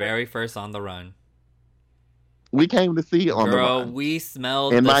one. The very first On the Run. We came to see it on the Run. Girl, we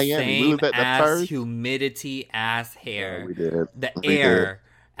smelled in the Miami. same We was ass humidity ass hair. Yeah, we did. The We air. did.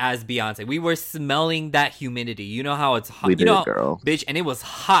 As Beyonce, we were smelling that humidity. You know how it's hot. We did, girl. Bitch, and it was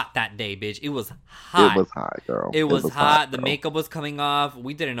hot that day, bitch. It was hot. It was hot, girl. It was hot. The girl. makeup was coming off.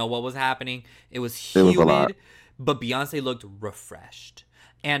 We didn't know what was happening. It was humid, a lot. but Beyonce looked refreshed,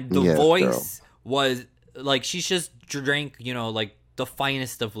 and the Yes, voice was like she just drank, like the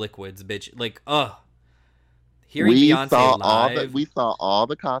finest of liquids, bitch. Like, hearing Beyonce live. We saw all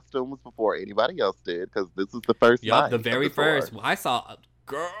the costumes before anybody else did, because this is the first night. The very first. I saw.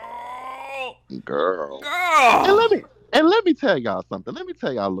 Girl. And let me tell y'all something. Let me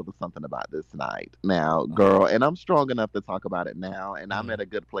tell y'all a little something about this night. Now, girl, and I'm strong enough to talk about it now, and I'm at a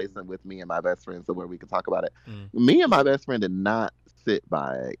good place with me and my best friend, so where we can talk about it. Me and my best friend did not sit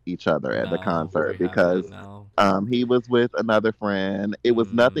by each other at the concert because he was with another friend. It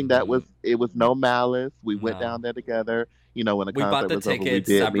was nothing it was no malice. We went down there together. When the concert was over, we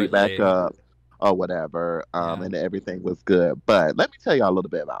did meet back up or whatever, and everything was good. But let me tell y'all a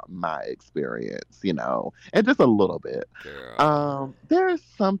little bit about my experience, and just a little bit. There's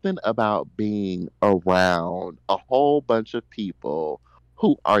something about being around a whole bunch of people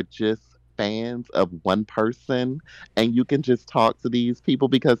who are just fans of one person, and you can just talk to these people,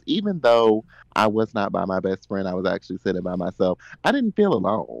 because even though I was not by my best friend, I was actually sitting by myself, I didn't feel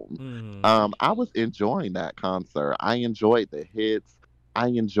alone. I was enjoying that concert. I enjoyed the hits. I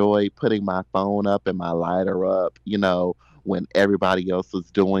enjoy putting my phone up and my lighter up, when everybody else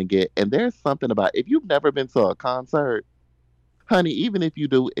was doing it. And there's something about, if you've never been to a concert, honey, even if you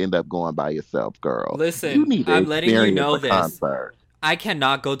do end up going by yourself, girl, listen, you need to I'm letting you know this. Concert. I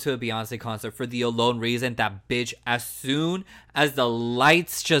cannot go to a Beyonce concert for the alone reason that, bitch, as soon as the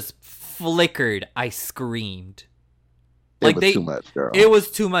lights just flickered, I screamed. It was too much, girl. It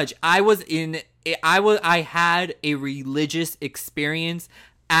was too much. I had a religious experience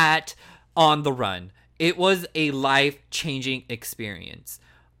On the Run. It was a life-changing experience.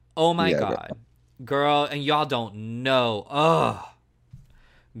 Oh my God. Girl, and y'all don't know. Ugh.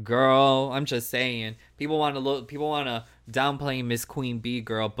 Girl, I'm just saying. People want to downplay Miss Queen Bee,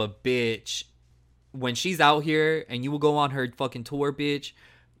 girl, but bitch, when she's out here and you will go on her fucking tour, bitch,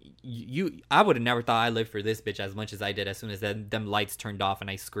 I would have never thought I lived for this bitch as much as I did as soon as them lights turned off and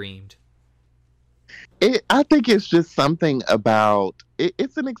I screamed. I think it's just something about it.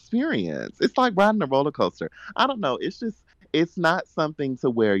 It's an experience. It's like riding a roller coaster. I don't know. It's not something to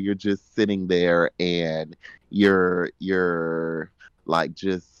where you're just sitting there and you're like,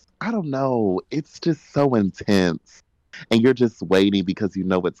 just, I don't know. It's just so intense. And you're just waiting because you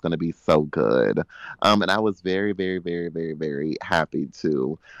know it's going to be so good. And I was very, very, very, very, very happy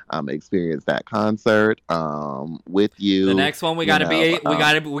to experience that concert with you. The next one we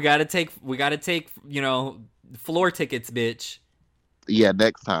gotta take floor tickets, bitch. Yeah,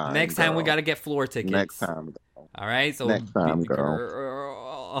 next time. Next time we gotta get floor tickets. Next time. All right, so next time,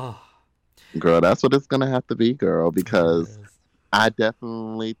 girl. Girl, that's what it's gonna have to be, girl. Because I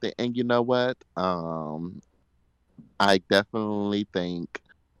definitely think, and you know what? I definitely think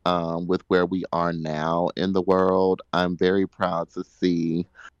with where we are now in the world, I'm very proud to see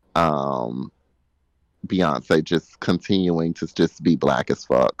Beyonce just continuing to just be Black as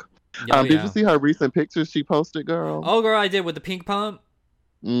fuck. Did you see her recent pictures she posted, girl? Oh, girl, I did, with the pink pump.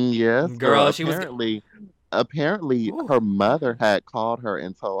 Yes, girl. She apparently her mother had called her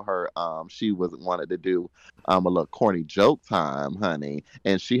and told her she wanted to do a little corny joke time, honey,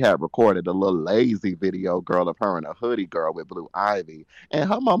 and she had recorded a little lazy video, girl, of her in a hoodie, girl, with Blue Ivy, and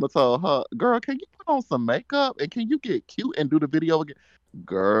her mama told her, girl, can you put on some makeup and can you get cute and do the video again?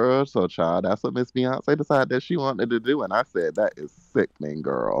 Girl, so child, that's what Miss Beyonce decided that she wanted to do. And I said, that is sickening,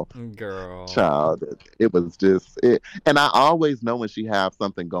 girl. Girl. Child, it was just it. And I always know when she have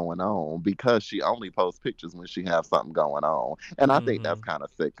something going on because she only posts pictures when she have something going on. And I think that's Mm-hmm. kind of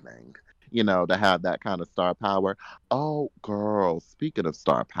sickening, to have that kind of star power. Oh, girl, speaking of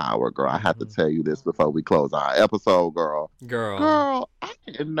star power, girl, I have to Mm-hmm. tell you this before we close our episode, girl. Girl. Girl, I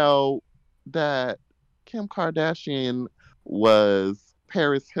didn't know that Kim Kardashian was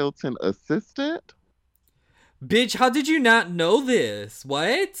Paris Hilton assistant. Bitch, how did you not know this?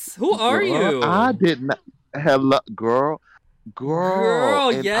 What? Who are Girl, I you? did not. Hello, girl, Girl,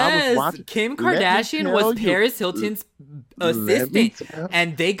 and I was yes. watching. Kim Let me Kardashian was tell you. Paris Hilton's Let me assistant. tell.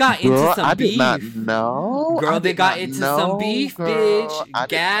 And they got into Girl, some I did not beef. know. Girl, I they did got not into some know, beef, girl. I bitch. did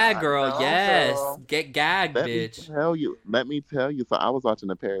Gag, not girl. know, Yes. girl. Get gagged, Let me bitch. tell you. Let me tell you. So I was watching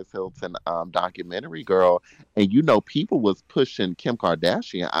the Paris Hilton documentary, girl, and people was pushing Kim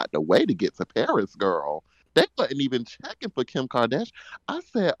Kardashian out the way to get to Paris, girl. They wasn't even checking for Kim Kardashian. I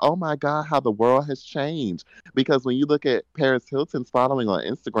said, "Oh my God, how the world has changed." Because when you look at Paris Hilton's following on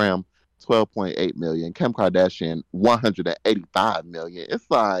Instagram, 12.8 million, Kim Kardashian 185 million. It's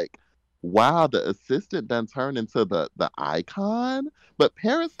like, wow, the assistant done turned into the icon. But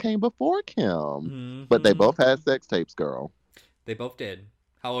Paris came before Kim. But they Mm-hmm. both had sex tapes, girl. They both did.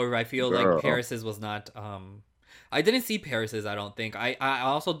 However, I feel like Girl. Paris's was not I didn't see Paris's, I don't think.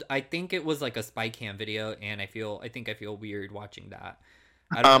 I think it was like a spy cam video and I feel weird watching that.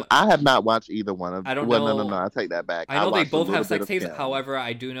 I don't know. I have not watched either one of. I don't Well, no. know. I take that back. I I know they watched a both little have bit sex of tapes. Kim. However,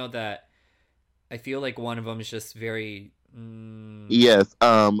 I do know that I feel like one of them is just very Yes.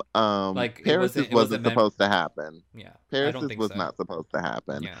 like Paris's it wasn't wasn't meant. supposed to happen. Yeah, I don't Paris's think was so. not supposed to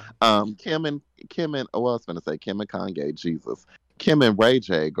happen. Yeah. Kim and oh, I was gonna say Kim and Kanye, Jesus. Kim and Ray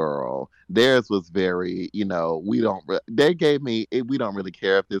J, girl. Theirs was very, they gave me. We don't really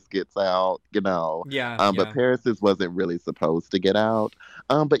care if this gets out. Yeah, But yeah. Paris's wasn't really supposed to get out.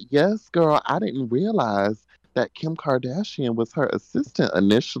 But yes, girl, I didn't realize that Kim Kardashian was her assistant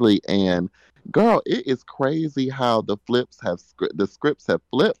initially, and girl, it is crazy how the scripts have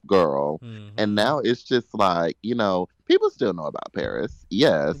flipped, girl. And Mm-hmm. now it's just like, people still know about Paris.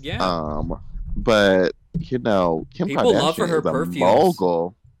 Yes. Yeah. But Kim People love for Kardashian her is a perfumes.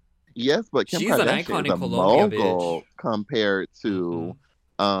 mogul. Yes, but Kim She's an Kardashian icon is in a Colombia, bitch. mogul compared Mm-hmm.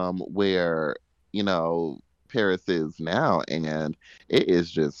 to where, you know, Paris is now, and it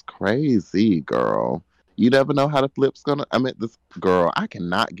is just crazy, girl. You never know how the flip's gonna. I mean, this girl, I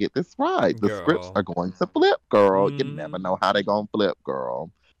cannot get this right. The scripts Girl. are going to flip, girl. You never Mm-hmm. know how they gonna flip,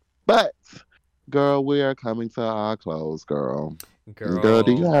 girl. But, girl, we are coming to our close, girl. Girl,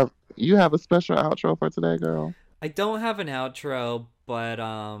 do Girl. you have a special outro for today, girl? I don't have an outro, but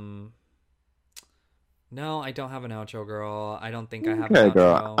no, I don't have an outro, girl. I don't think I have an Okay,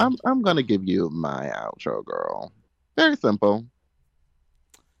 girl. outro. I'm gonna give you my outro, girl. Very simple.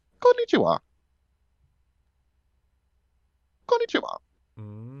 Konnichiwa. Konnichiwa.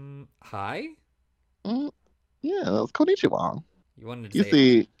 Hi? Mm, yeah, it's konnichiwa. You wanted to You say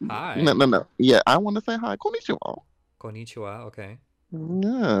see, no, hi. no, no. Yeah, I want to say hi. Konnichiwa. Konnichiwa, okay.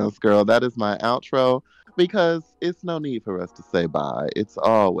 Yes, girl, that is my outro because it's no need for us to say bye. It's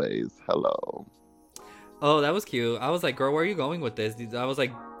always hello. Oh, that was cute. I was like, girl, where are you going with this? I was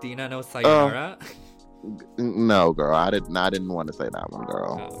like, do you not know Oh, sayonara? no, girl. I didn't want to say that one,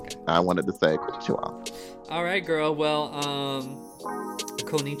 girl. Oh, okay. I wanted to say konnichiwa. All right, girl. Well,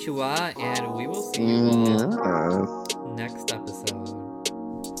 konnichiwa, and we will see you all Yes. next episode.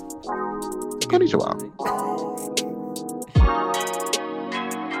 Konnichiwa. Goodbye.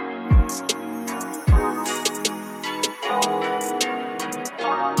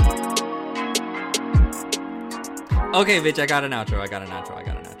 Okay, bitch, I got an outro, girl. I got an outro.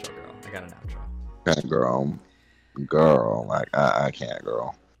 Okay, girl. Girl, like, I can't,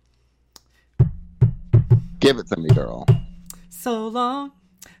 girl. Give it to me, girl. So long,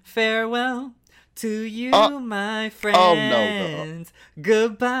 farewell to you, my friends. Oh, no, girl.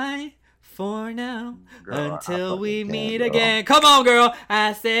 Goodbye for now, Girl, until we can't, meet girl. again. Come on, girl.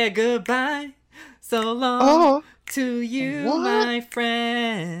 I said goodbye. So long Oh, to you, what? my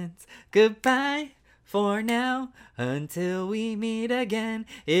friends. Goodbye for now, until we meet again.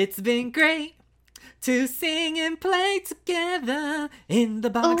 It's been great to sing and play together in the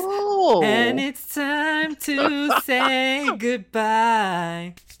box. Oh. And it's time to say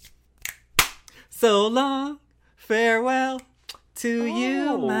goodbye. So long, farewell to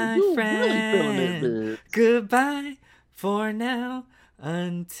you, my you friend. Really feeling it, bitch. Goodbye for now,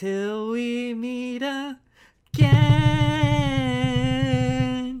 until we meet again.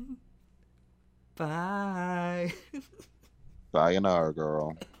 Bye. Sayonara,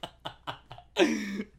 girl.